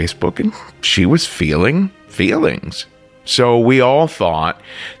on Facebook, and she was feeling feelings. So we all thought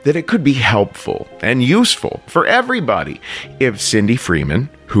that it could be helpful and useful for everybody if Cindy Freeman,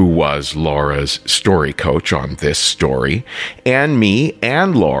 who was Laura's story coach on this story, and me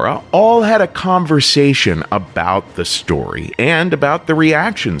and Laura all had a conversation about the story and about the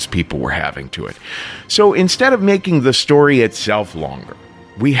reactions people were having to it. So instead of making the story itself longer,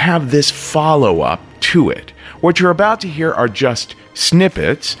 we have this follow-up to it. What you're about to hear are just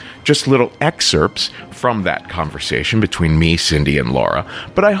snippets, just little excerpts from that conversation between me, Cindy, and Laura,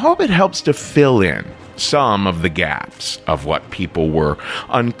 but I hope it helps to fill in some of the gaps of what people were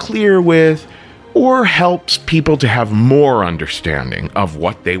unclear with, or helps people to have more understanding of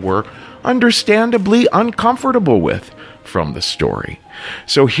what they were understandably uncomfortable with from the story.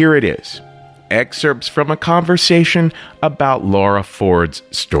 So here it is. Excerpts from a conversation about Laura Ford's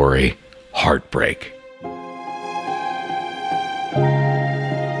story, Heartbreak.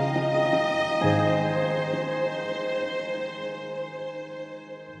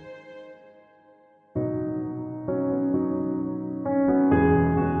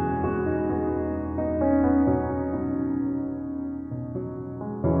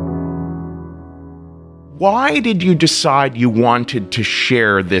 Why did you decide you wanted to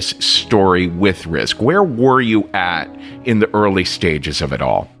share this story with Risk? Where were you at in the early stages of it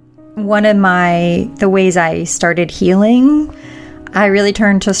all? One of the ways I started healing, I really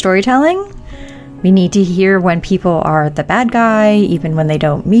turned to storytelling. We need to hear when people are the bad guy, even when they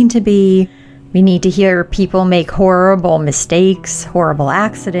don't mean to be. We need to hear people make horrible mistakes, horrible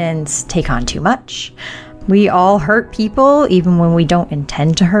accidents, take on too much. We all hurt people, even when we don't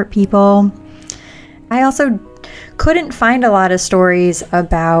intend to hurt people. I also couldn't find a lot of stories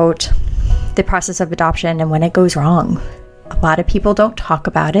about the process of adoption and when it goes wrong. A lot of people don't talk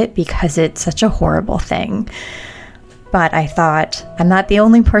about it because it's such a horrible thing. But I thought, I'm not the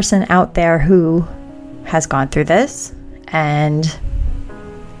only person out there who has gone through this. And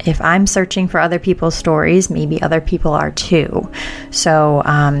if I'm searching for other people's stories, maybe other people are too. So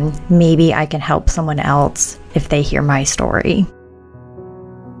maybe I can help someone else if they hear my story.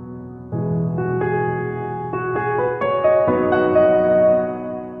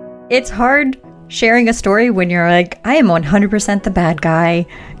 It's hard sharing a story when you're like, I am 100% the bad guy.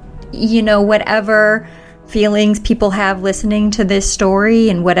 You know, whatever feelings people have listening to this story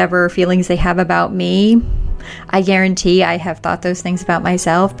and whatever feelings they have about me, I guarantee I have thought those things about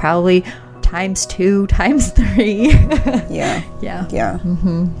myself probably times 2, times 3. Yeah.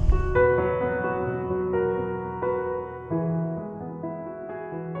 Mm-hmm.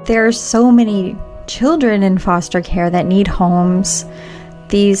 There are so many children in foster care that need homes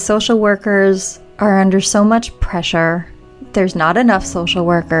These social workers are under so much pressure. There's not enough social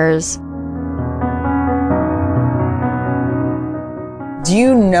workers. Do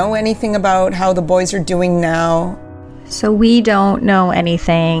you know anything about how the boys are doing now? So we don't know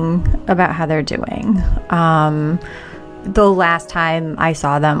anything about how they're doing. The last time I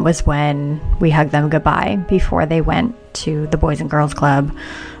saw them was when we hugged them goodbye before they went to the Boys and Girls Club.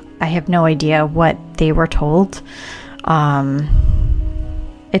 I have no idea what they were told.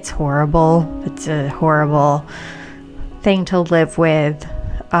 It's horrible. It's a horrible thing to live with.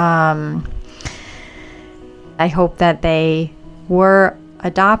 I hope that they were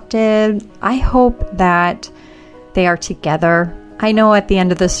adopted. I hope that they are together. I know at the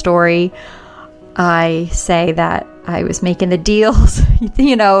end of the story, I say that I was making the deals,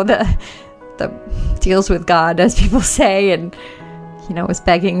 you know, the deals with God, as people say, and, you know, was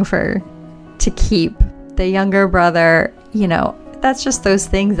begging to keep the younger brother. You know, that's just those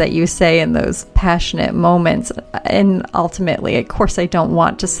things that you say in those passionate moments. And ultimately, of course, I don't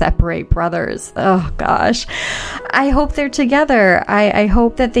want to separate brothers. Oh, gosh. I hope they're together. I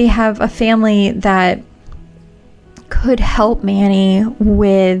hope that they have a family that could help Manny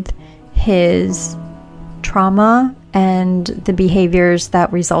with his trauma and the behaviors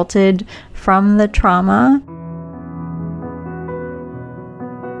that resulted from the trauma.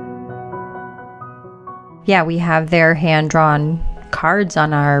 Yeah, we have their hand-drawn cards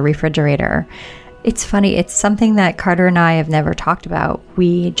on our refrigerator. It's funny, it's something that Carter and I have never talked about.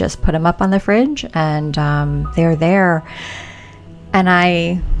 We just put them up on the fridge and they're there. And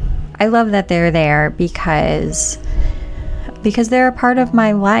I love that they're there because they're a part of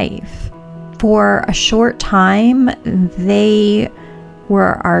my life. For a short time, they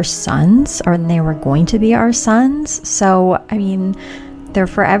were our sons, or they were going to be our sons. So, I mean, they're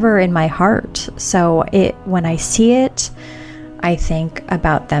forever in my heart. So when I see it, I think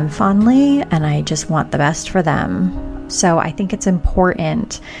about them fondly, and I just want the best for them. So I think it's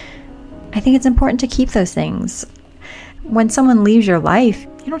important. I think it's important to keep those things. When someone leaves your life,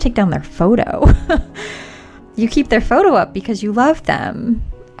 you don't take down their photo. You keep their photo up because you love them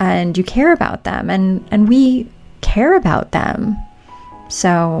and you care about them, and we care about them.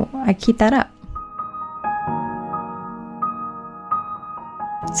 So I keep that up.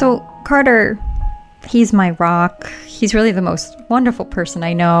 So Carter, he's my rock. He's really the most wonderful person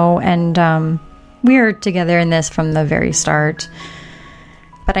I know, and we're together in this from the very start.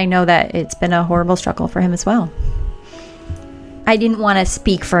 But I know that it's been a horrible struggle for him as well. I didn't want to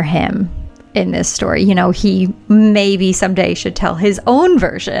speak for him in this story. You know, he maybe someday should tell his own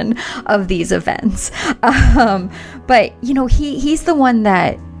version of these events. But, you know, he's the one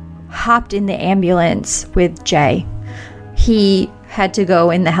that hopped in the ambulance with Jay. He had to go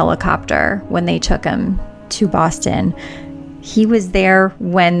in the helicopter when they took him to Boston. He was there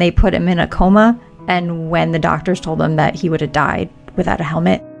when they put him in a coma and when the doctors told him that he would have died without a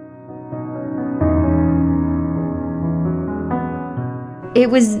helmet. It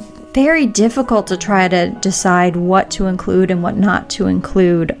was very difficult to try to decide what to include and what not to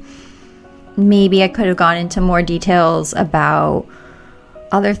include. Maybe I could have gone into more details about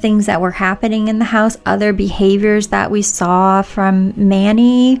other things that were happening in the house, other behaviors that we saw from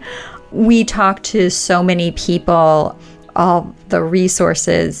Manny. We talked to so many people, all the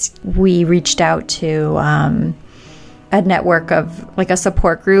resources. We reached out to a network of like a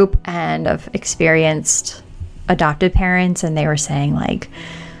support group and of experienced adopted parents, and they were saying like,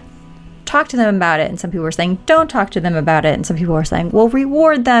 talk to them about it, and some people were saying don't talk to them about it, and some people were saying, well,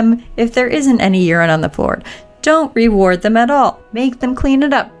 reward them if there isn't any urine on the floor. Don't reward them at all. Make them clean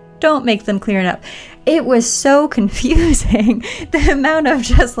it up. Don't make them clean it up. It was so confusing, the amount of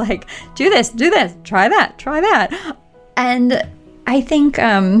just like, do this, try that. And I think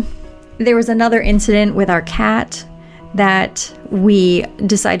there was another incident with our cat that we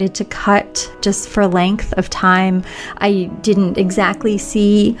decided to cut just for length of time. I didn't exactly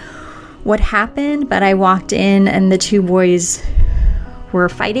see what happened, but I walked in and the two boys were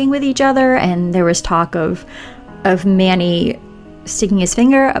fighting with each other, and there was talk of Manny sticking his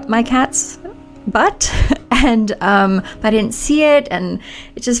finger up my cat's butt, and I didn't see it, and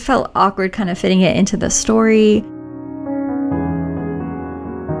it just felt awkward kind of fitting it into the story.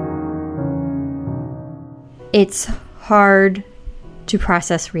 It's hard to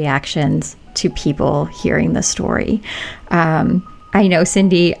process reactions to people hearing the story. I know,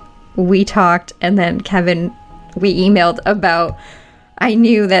 Cindy, we talked, and then Kevin, we emailed about, I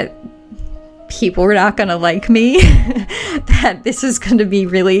knew that people were not going to like me, that this was going to be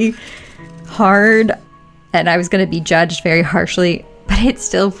really hard, and I was going to be judged very harshly, but it's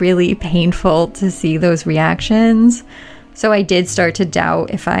still really painful to see those reactions. So I did start to doubt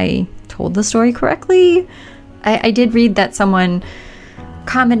if I told the story correctly. I did read that someone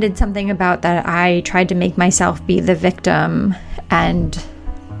commented something about that I tried to make myself be the victim, and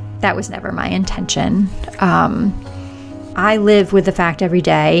that was never my intention. I live with the fact every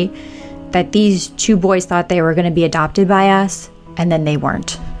day that these two boys thought they were going to be adopted by us, and then they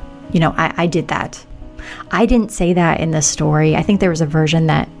weren't. You know, I did that. I didn't say that in the story. I think there was a version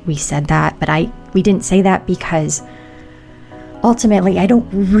that we said that, but we didn't say that because ultimately I don't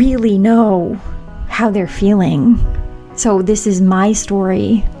really know how they're feeling. So this is my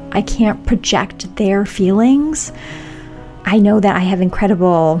story. I can't project their feelings. I know that I have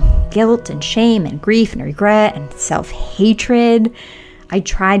incredible guilt and shame and grief and regret and self-hatred. I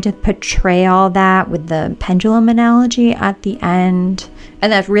tried to portray all that with the pendulum analogy at the end.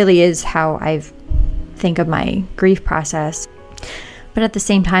 And that really is how I think of my grief process. But at the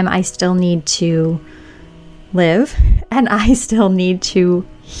same time, I still need to live, and I still need to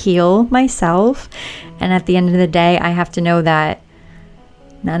heal myself. And at the end of the day, I have to know that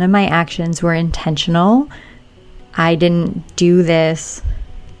none of my actions were intentional. I didn't do this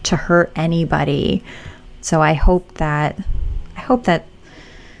to hurt anybody. So I hope that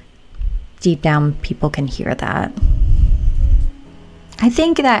deep down people can hear that. I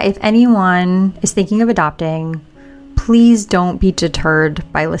think that if anyone is thinking of adopting, please don't be deterred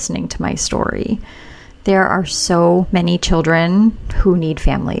by listening to my story. There are so many children who need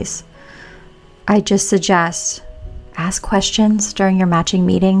families. I just suggest ask questions during your matching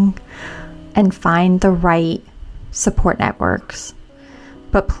meeting and find the right support networks.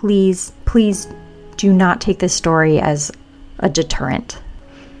 But please, please do not take this story as a deterrent.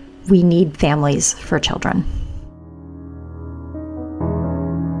 We need families for children.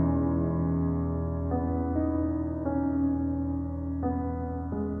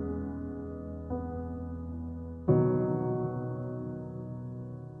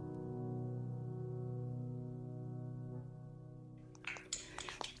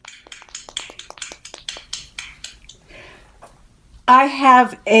 I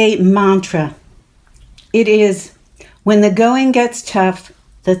have a mantra. It is, when the going gets tough,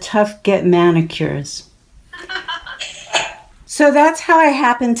 the tough get manicures. So that's how I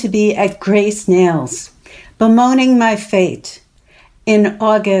happened to be at Grace Nails, bemoaning my fate in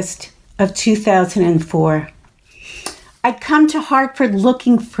August of 2004. I'd come to Hartford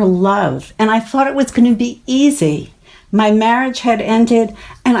looking for love, and I thought it was going to be easy. My marriage had ended,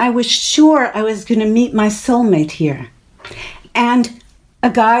 and I was sure I was going to meet my soulmate here. And a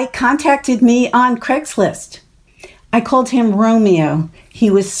guy contacted me on Craigslist. I called him Romeo. He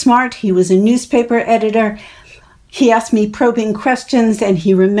was smart. He was a newspaper editor. He asked me probing questions, and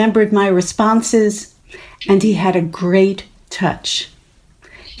he remembered my responses, and he had a great touch.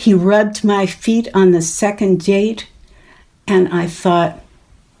 He rubbed my feet on the second date, and I thought,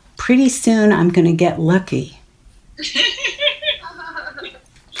 pretty soon I'm going to get lucky.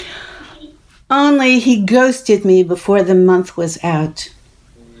 Only he ghosted me before the month was out.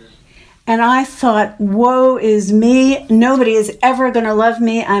 And I thought, woe is me. Nobody is ever going to love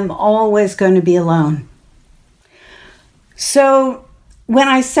me. I'm always going to be alone. So when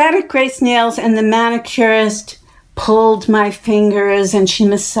I sat at Grace Nails and the manicurist pulled my fingers and she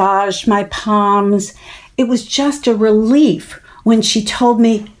massaged my palms, it was just a relief when she told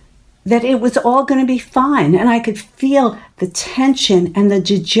me that it was all going to be fine. And I could feel the tension and the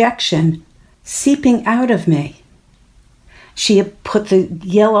dejection seeping out of me. She had put the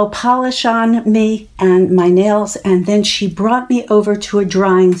yellow polish on me and my nails, and then she brought me over to a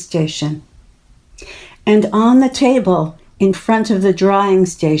drying station. And on the table in front of the drying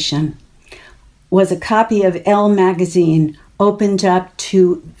station was a copy of Elle magazine opened up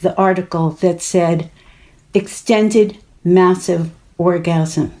to the article that said, extended massive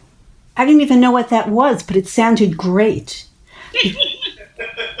orgasm. I didn't even know what that was, but it sounded great.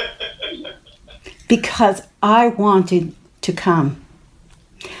 Because I wanted to come.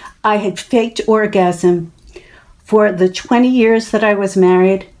 I had faked orgasm for the 20 years that I was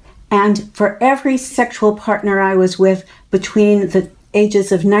married and for every sexual partner I was with between the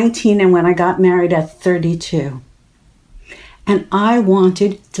ages of 19 and when I got married at 32. And I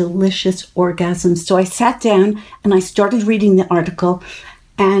wanted delicious orgasms. So I sat down and I started reading the article,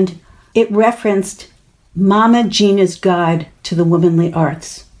 and it referenced Mama Gina's Guide to the Womanly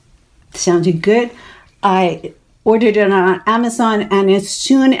Arts. Sounded good. I ordered it on Amazon, and as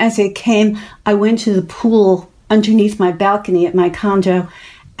soon as it came, I went to the pool underneath my balcony at my condo,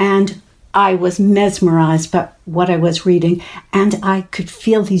 and I was mesmerized by what I was reading, and I could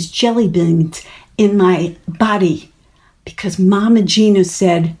feel these jelly beans in my body because Mama Gina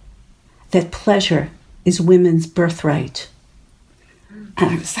said that pleasure is women's birthright. And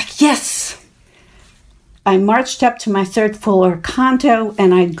I was like, yes. I marched up to my third floor condo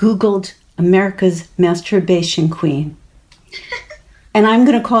and I Googled America's masturbation queen. And I'm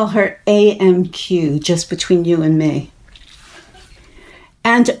going to call her AMQ, just between you and me.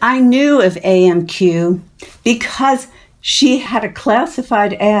 And I knew of AMQ because she had a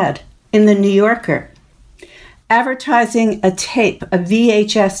classified ad in the New Yorker advertising a tape, a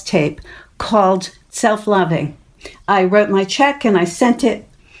VHS tape called Self-Loving. I wrote my check and I sent it.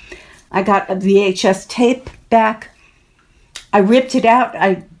 I got a VHS tape back. I ripped it out.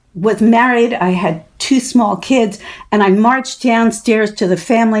 I was married. I had 2 small kids, and I marched downstairs to the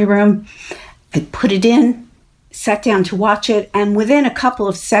family room. I put it in, sat down to watch it, and within a couple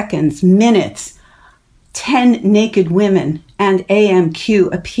of seconds, minutes, 10 naked women and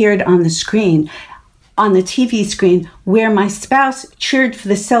AMQ appeared on the screen, on the TV screen, where my spouse cheered for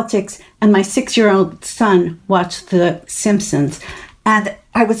the Celtics and my 6-year-old son watched The Simpsons. And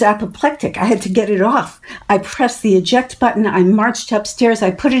I was apoplectic. I had to get it off. I pressed the eject button. I marched upstairs.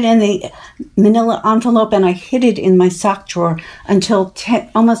 I put it in the manila envelope and I hid it in my sock drawer until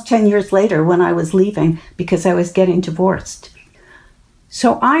almost 10 years later when I was leaving because I was getting divorced.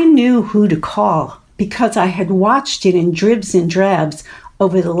 So I knew who to call because I had watched it in dribs and drabs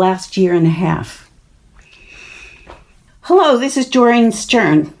over the last year and a half. "Hello, this is Doreen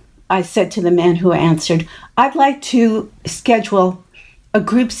Stern," I said to the man who answered. "I'd like to schedule a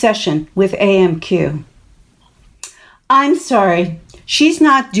group session with AMQ." "I'm sorry, she's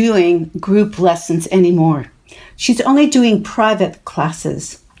not doing group lessons anymore. She's only doing private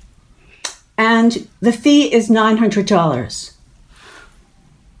classes. And the fee is $900.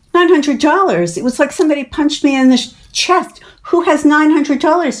 $900? It was like somebody punched me in the chest. Who has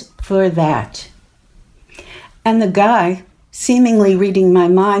 $900 for that? And the guy, seemingly reading my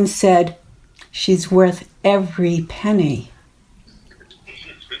mind, said, "She's worth every penny."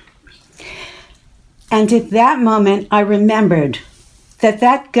 And at that moment, I remembered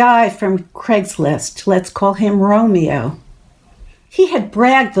that guy from Craigslist, let's call him Romeo, he had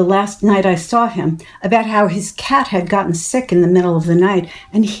bragged the last night I saw him about how his cat had gotten sick in the middle of the night,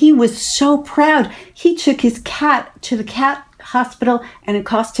 and he was so proud. He took his cat to the cat hospital, and it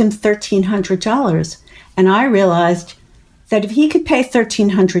cost him $1,300. And I realized that if he could pay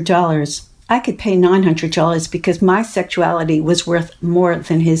 $1,300, I could pay $900 because my sexuality was worth more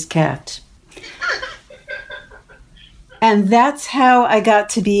than his cat. And that's how I got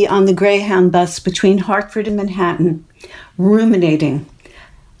to be on the Greyhound bus between Hartford and Manhattan, ruminating.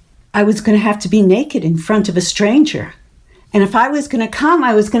 I was going to have to be naked in front of a stranger. And if I was going to come,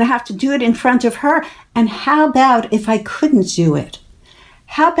 I was going to have to do it in front of her. And how about if I couldn't do it?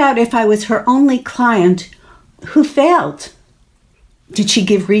 How about if I was her only client who failed? Did she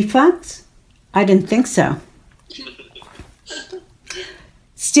give refunds? I didn't think so.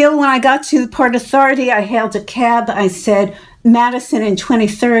 Still, when I got to the Port Authority, I hailed a cab. I said, "Madison and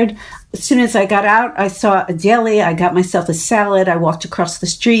 23rd. As soon as I got out, I saw a deli. I got myself a salad. I walked across the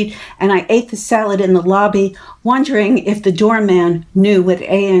street, and I ate the salad in the lobby, wondering if the doorman knew what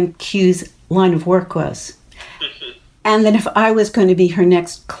AMQ's line of work was, and then if I was going to be her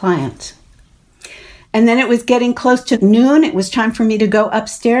next client. And then it was getting close to noon. It was time for me to go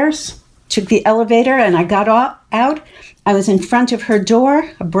upstairs. Took the elevator, and I got out. I was in front of her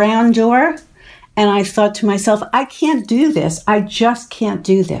door, a brown door, and I thought to myself, I can't do this. I just can't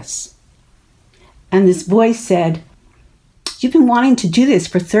do this. And this voice said, "You've been wanting to do this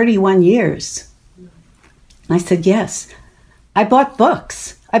for 31 years. And I said, "Yes." I bought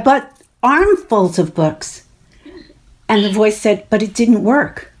books. I bought armfuls of books. And the voice said, "But it didn't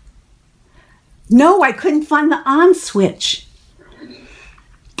work." No, I couldn't find the on switch.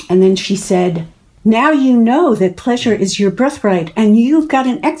 And then she said, "Now you know that pleasure is your birthright, and you've got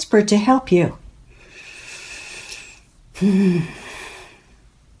an expert to help you."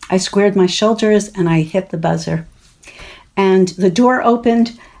 I squared my shoulders and I hit the buzzer. And the door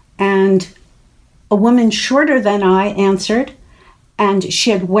opened and a woman shorter than I answered. And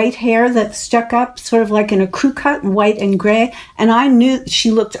she had white hair that stuck up, sort of like in a crew cut, white and gray. And I knew she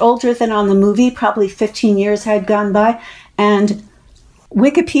looked older than on the movie, probably 15 years had gone by. And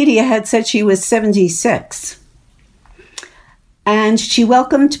Wikipedia had said she was 76. And she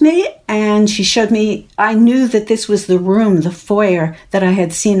welcomed me and she showed me, I knew that this was the room, the foyer that I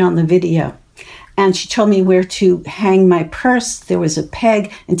had seen on the video. And she told me where to hang my purse. There was a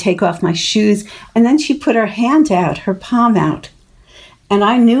peg, and take off my shoes. And then she put her hand out, her palm out. And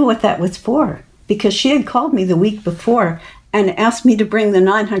I knew what that was for because she had called me the week before and asked me to bring the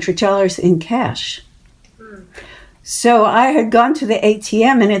 $900 in cash. So I had gone to the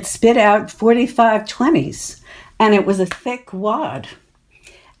ATM and it spit out 45 20s, and it was a thick wad.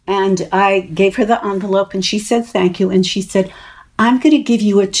 And I gave her the envelope and she said, thank you. And she said, I'm going to give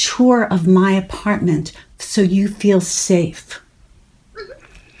you a tour of my apartment so you feel safe.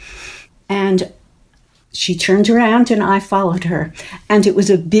 And she turned around and I followed her. And it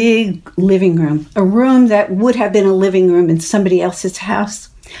was a big living room, a room that would have been a living room in somebody else's house.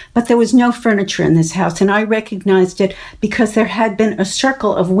 But there was no furniture in this house, and I recognized it because there had been a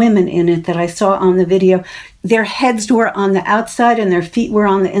circle of women in it that I saw on the video. Their heads were on the outside and their feet were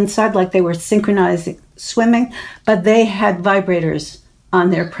on the inside, like they were synchronized swimming, but they had vibrators on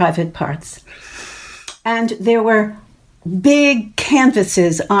their private parts. And there were big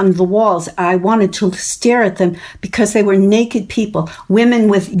canvases on the walls. I wanted to stare at them because they were naked people, women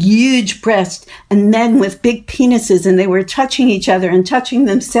with huge breasts and men with big penises, and they were touching each other and touching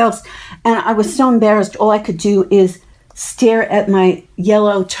themselves. And I was so embarrassed. All I could do is stare at my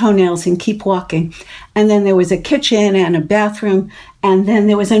yellow toenails and keep walking. And then there was a kitchen and a bathroom, and then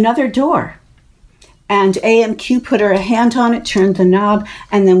there was another door. And AMQ put her hand on it, turned the knob,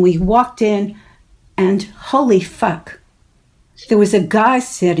 and then we walked in, and holy fuck. There was a guy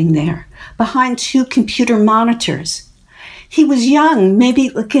sitting there behind 2 computer monitors. He was young,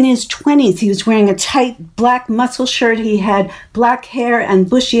 maybe like in his 20s. He was wearing a tight black muscle shirt. He had black hair and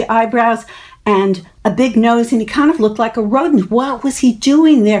bushy eyebrows and a big nose, and he kind of looked like a rodent. What was he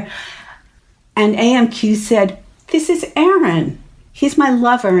doing there? And AMQ said, this is Aaron. He's my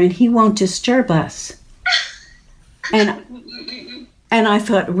lover and he won't disturb us. And I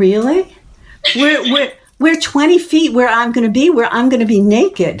thought, really? We're 20 feet where I'm going to be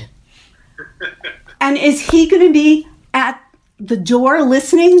naked. And is he going to be at the door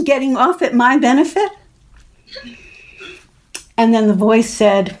listening, getting off at my benefit? And then the voice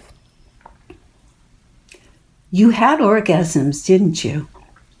said, you had orgasms, didn't you?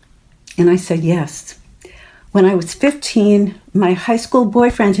 And I said, yes. When I was 15, my high school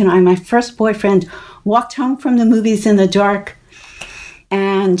boyfriend and I, my first boyfriend, walked home from the movies in the dark,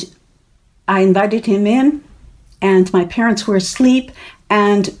 and I invited him in, and my parents were asleep,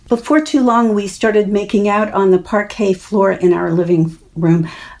 and before too long we started making out on the parquet floor in our living room.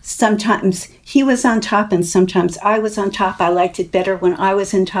 Sometimes he was on top and sometimes I was on top. I liked it better when I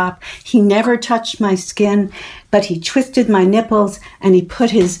was on top. He never touched my skin, but he twisted my nipples and he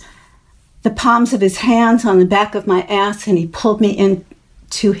put the palms of his hands on the back of my ass and he pulled me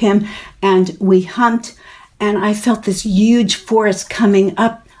into him and we humped, and I felt this huge force coming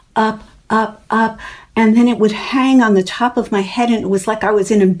up, up, up, up, and then it would hang on the top of my head, and it was like I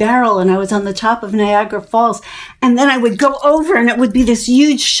was in a barrel and I was on the top of Niagara Falls, and then I would go over and it would be this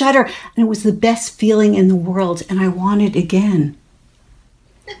huge shudder, and it was the best feeling in the world, and I wanted again.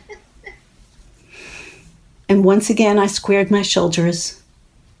 And once again I squared my shoulders,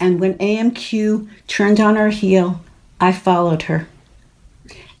 and when AMQ turned on her heel, I followed her.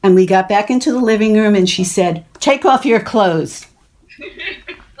 And we got back into the living room and she said, take off your clothes.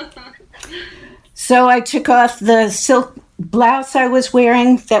 So I took off the silk blouse I was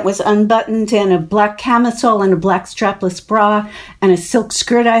wearing that was unbuttoned, and a black camisole and a black strapless bra and a silk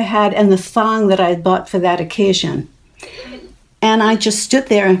skirt I had and the thong that I had bought for that occasion. And I just stood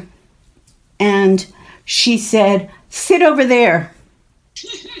there and she said, sit over there.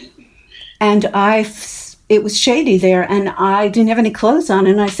 And it was shady there and I didn't have any clothes on,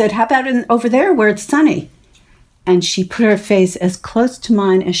 and I said, how about over there where it's sunny? And she put her face as close to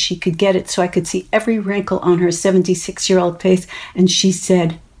mine as she could get it so I could see every wrinkle on her 76-year-old face. And she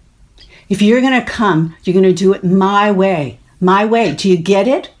said, if you're going to come, you're going to do it my way. My way. Do you get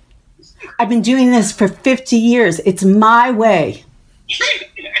it? I've been doing this for 50 years. It's my way.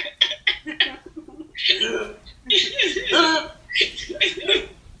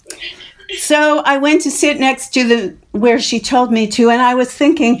 So I went to sit next to where she told me to, and I was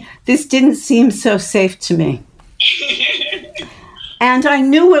thinking, this didn't seem so safe to me. And I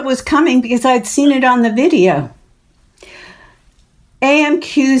knew what was coming because I'd seen it on the video.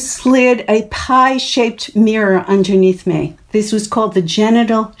 AMQ slid a pie-shaped mirror underneath me. This was called the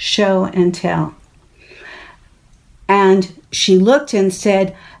genital show and tell. And she looked and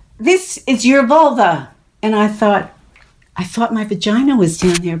said, this is your vulva. And I thought my vagina was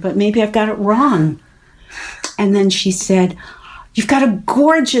down there, but maybe I've got it wrong. And then she said, you've got a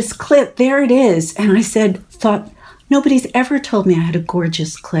gorgeous clit. There it is. And I thought, nobody's ever told me I had a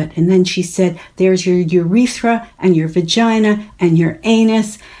gorgeous clit. And then she said, there's your urethra and your vagina and your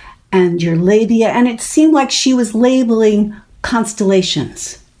anus and your labia. And it seemed like she was labeling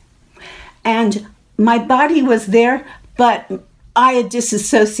constellations. And my body was there, but I had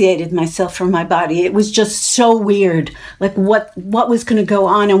disassociated myself from my body. It was just so weird, like what was going to go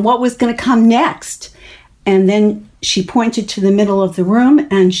on and what was going to come next. And then she pointed to the middle of the room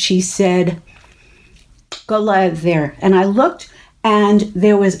and she said, "Go lie there." And I looked, and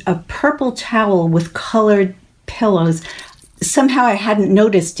there was a purple towel with colored pillows. Somehow I hadn't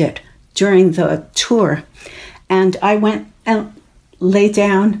noticed it during the tour. And I went and lay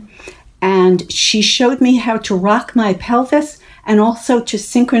down, and she showed me how to rock my pelvis and also to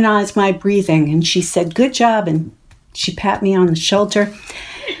synchronize my breathing. And she said, "Good job." And she pat me on the shoulder.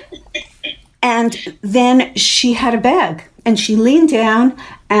 And then she had a bag, and she leaned down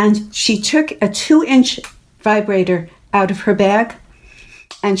and she took a 2-inch vibrator out of her bag.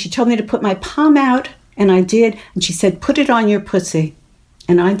 And she told me to put my palm out, and I did. And she said, "Put it on your pussy."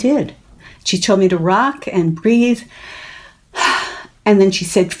 And I did. She told me to rock and breathe. And then she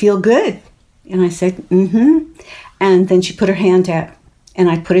said, "Feel good?" And I said, "Mm-hmm." And then she put her hand out, and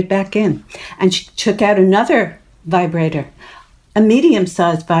I put it back in. And she took out another vibrator, a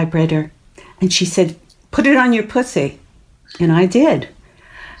medium-sized vibrator. And she said, "Put it on your pussy." And I did.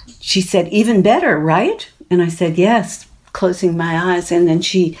 She said, "Even better, right?" And I said, "Yes," closing my eyes. And then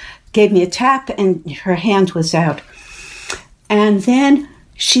she gave me a tap, and her hand was out. And then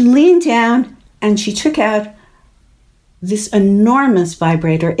she leaned down, and she took out this enormous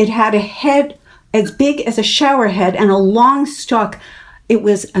vibrator. It had a head as big as a shower head and a long stalk. It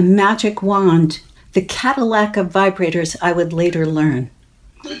was a magic wand, the Cadillac of vibrators, I would later learn.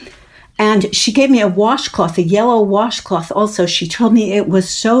 And she gave me a washcloth, a yellow washcloth also. She told me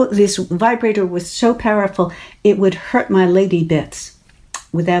this vibrator was so powerful, it would hurt my lady bits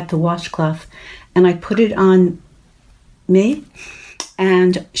without the washcloth. And I put it on me,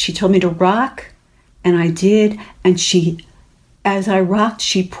 and she told me to rock, and I did. And as I rocked,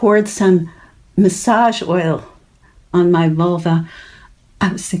 she poured some massage oil on my vulva.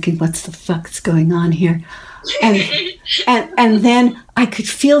 I was thinking, what's the fuck's going on here? And then I could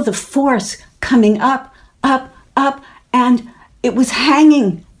feel the force coming up, up, up, and it was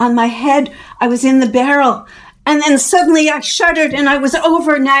hanging on my head. I was in the barrel. And then suddenly I shuddered, and I was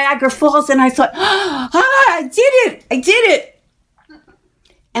over Niagara Falls, and I thought, I did it.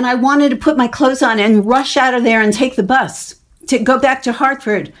 And I wanted to put my clothes on and rush out of there and take the bus to go back to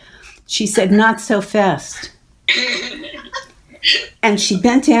Hartford. She said, "Not so fast." And she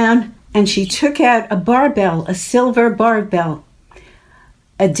bent down, and she took out a barbell, a silver barbell,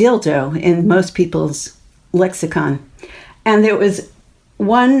 a dildo in most people's lexicon. And there was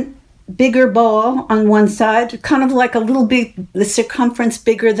one bigger ball on one side, kind of like a little bit, the circumference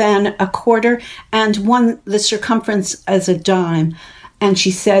bigger than a quarter, and the circumference as a dime. And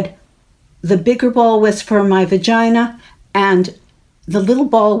she said, the bigger ball was for my vagina, and the little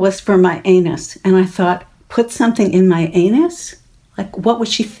ball was for my anus. And I thought, put something in my anus? Like, what was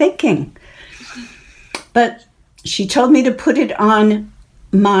she thinking? But she told me to put it on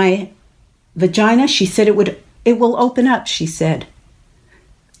my vagina. She said it will open up, she said.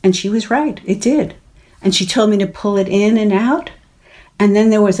 And she was right, it did. And she told me to pull it in and out. And then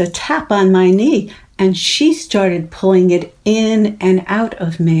there was a tap on my knee, and she started pulling it in and out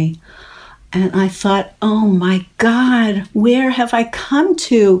of me. And I thought, oh my God, where have I come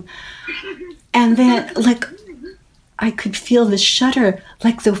to? And then, I could feel the shudder,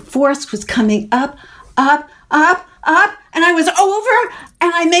 like the force was coming up, up, up, up, and I was over,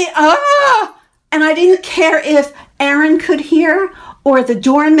 and I made, and I didn't care if Aaron could hear, or the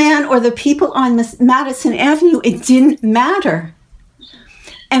doorman, or the people on Madison Avenue. It didn't matter.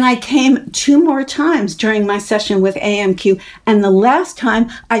 And I came 2 more times during my session with AMQ. And the last time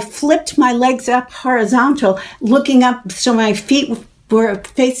I flipped my legs up horizontal, looking up so my feet were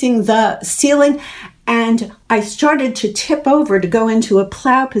facing the ceiling. And I started to tip over to go into a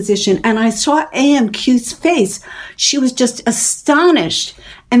plow position. And I saw AMQ's face. She was just astonished.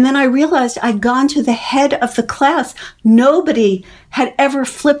 And then I realized I'd gone to the head of the class. Nobody had ever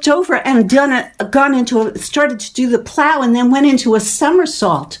flipped over and started to do the plow and then went into a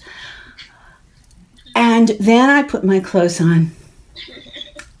somersault. And then I put my clothes on.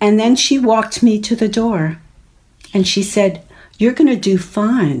 And then she walked me to the door. And she said, "You're going to do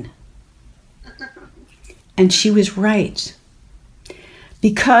fine." And she was right.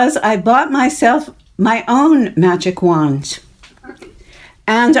 Because I bought myself my own magic wand.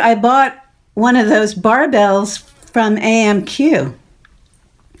 And I bought one of those barbells from AMQ.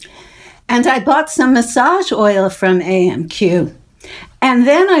 And I bought some massage oil from AMQ. And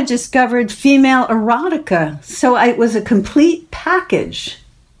then I discovered female erotica. So it was a complete package.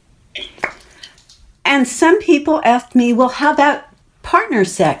 And some people asked me, well, how about partner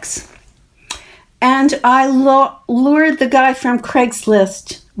sex? And I lured the guy from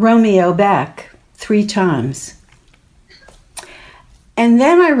Craigslist, Romeo, back 3 times. And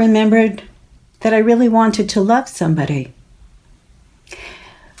then I remembered that I really wanted to love somebody.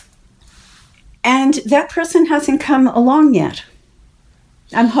 And that person hasn't come along yet.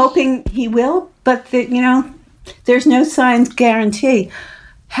 I'm hoping he will, but there's no signed guarantee.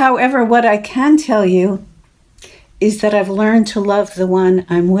 However, what I can tell you is that I've learned to love the one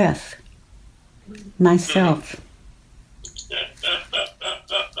I'm with, myself.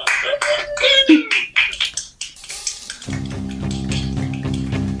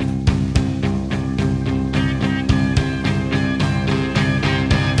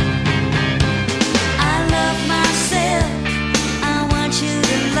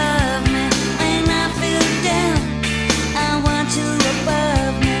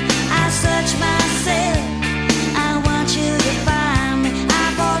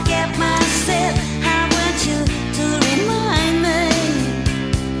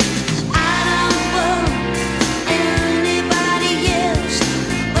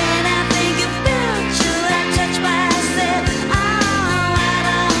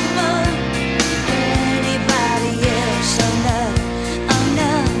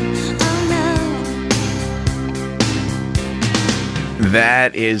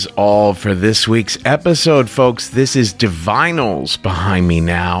 That is all for this week's episode, folks. This is Divinals behind me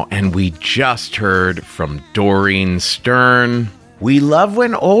now, and we just heard from Doreen Stern. We love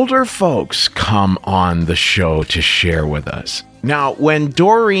when older folks come on the show to share with us. Now, when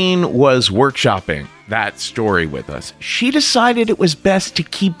Doreen was workshopping that story with us, she decided it was best to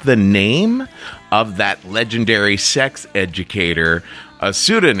keep the name of that legendary sex educator a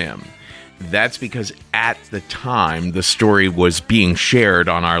pseudonym. That's because at the time the story was being shared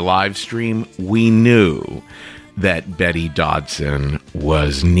on our live stream, we knew that Betty Dodson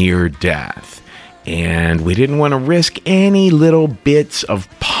was near death. And we didn't want to risk any little bits of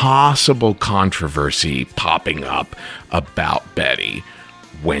possible controversy popping up about Betty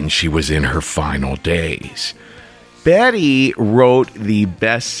when she was in her final days. Betty wrote the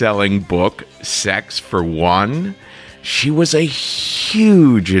best-selling book, Sex for One. She was a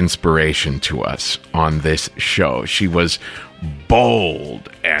huge inspiration to us on this show. She was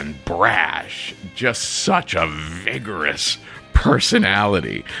bold and brash, just such a vigorous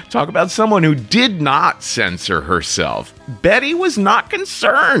personality. Talk about someone who did not censor herself. Betty was not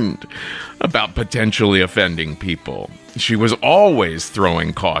concerned about potentially offending people. She was always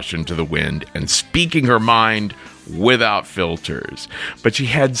throwing caution to the wind and speaking her mind without filters. But she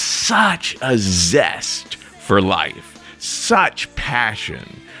had such a zest for life. Such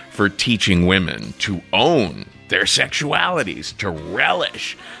passion for teaching women to own their sexualities, to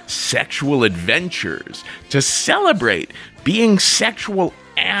relish sexual adventures, to celebrate being sexual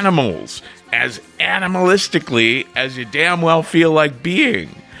animals as animalistically as you damn well feel like being.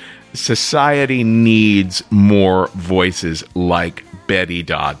 Society needs more voices like Betty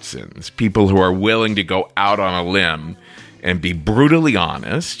Dodson's, people who are willing to go out on a limb and be brutally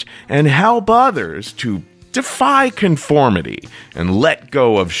honest and help others to defy conformity and let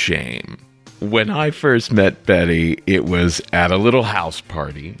go of shame. When I first met Betty, it was at a little house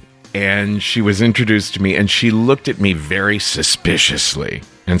party, and she was introduced to me, and she looked at me very suspiciously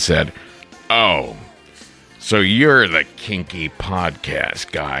and said, "Oh, so you're the kinky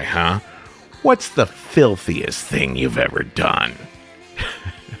podcast guy, huh? What's the filthiest thing you've ever done?"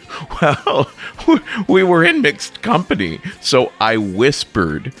 Well, we were in mixed company, so I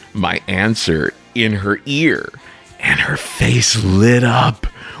whispered my answer in her ear, and her face lit up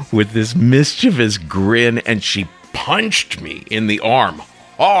with this mischievous grin, and she punched me in the arm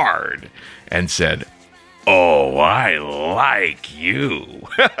hard and said, "Oh, I like you."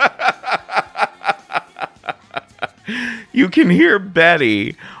 You can hear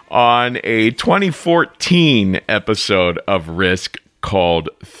Betty on a 2014 episode of Risk called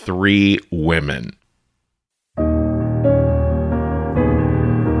 3 Women.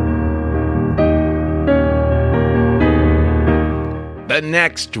 The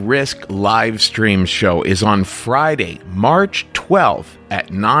next Risk live stream show is on Friday, March 12th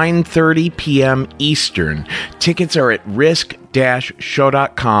at 9:30 p.m. Eastern. Tickets are at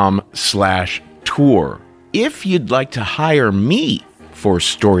risk-show.com/tour. If you'd like to hire me for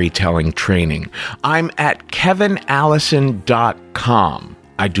storytelling training, I'm at kevinallison.com.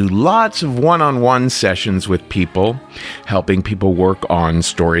 I do lots of one-on-one sessions with people, helping people work on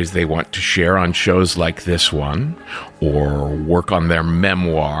stories they want to share on shows like this one, or work on their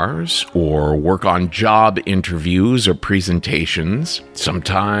memoirs, or work on job interviews or presentations,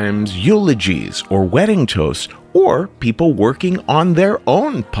 sometimes eulogies or wedding toasts, or people working on their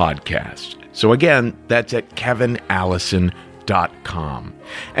own podcast. So again, that's at kevinallison.com.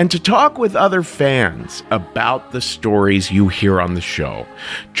 And to talk with other fans about the stories you hear on the show,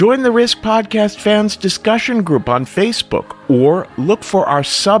 join the Risk Podcast Fans discussion group on Facebook or look for our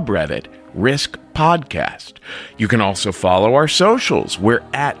subreddit, Risk Podcast. You can also follow our socials. We're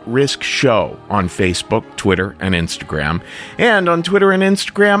at Risk Show on Facebook, Twitter, and Instagram. And on Twitter and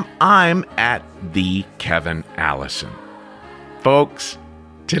Instagram, I'm at the Kevin Allison. Folks,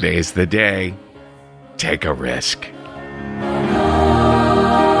 today's the day. Take a risk.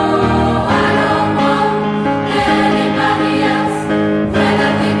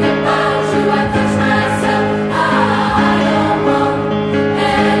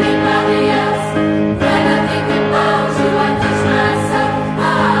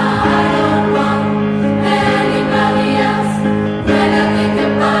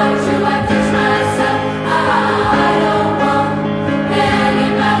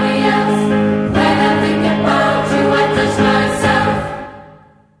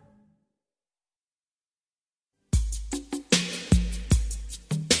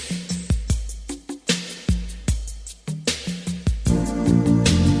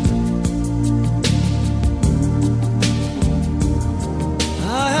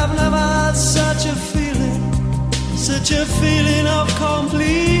 Such a feeling of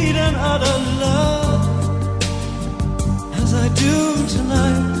complete and utter love as I do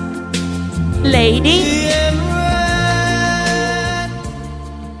tonight. Lady.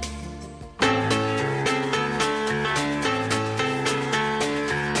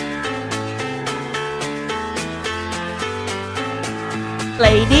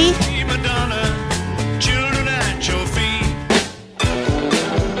 Lady. Madonna, children at your feet.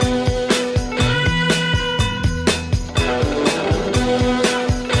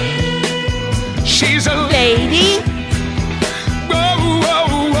 She's a lady. Whoa,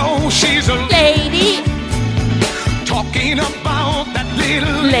 whoa, whoa. She's a lady. Talking about that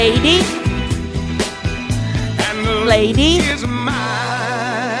little lady. And the lady is mine.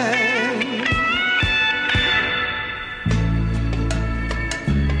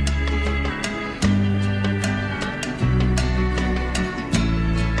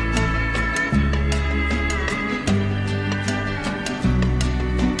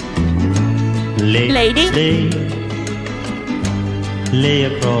 Lady. Lay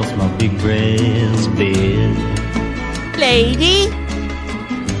across my big brass bed. Lady.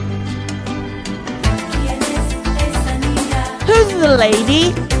 Who's the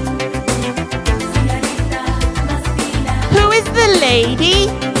lady? Who is the lady?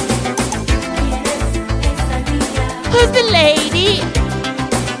 Who's the lady?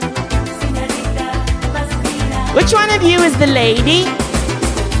 Which one of you is the lady?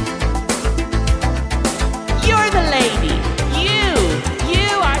 You're the lady. You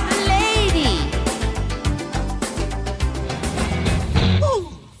are the lady. Ooh,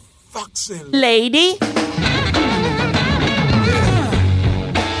 Foxy. Lady.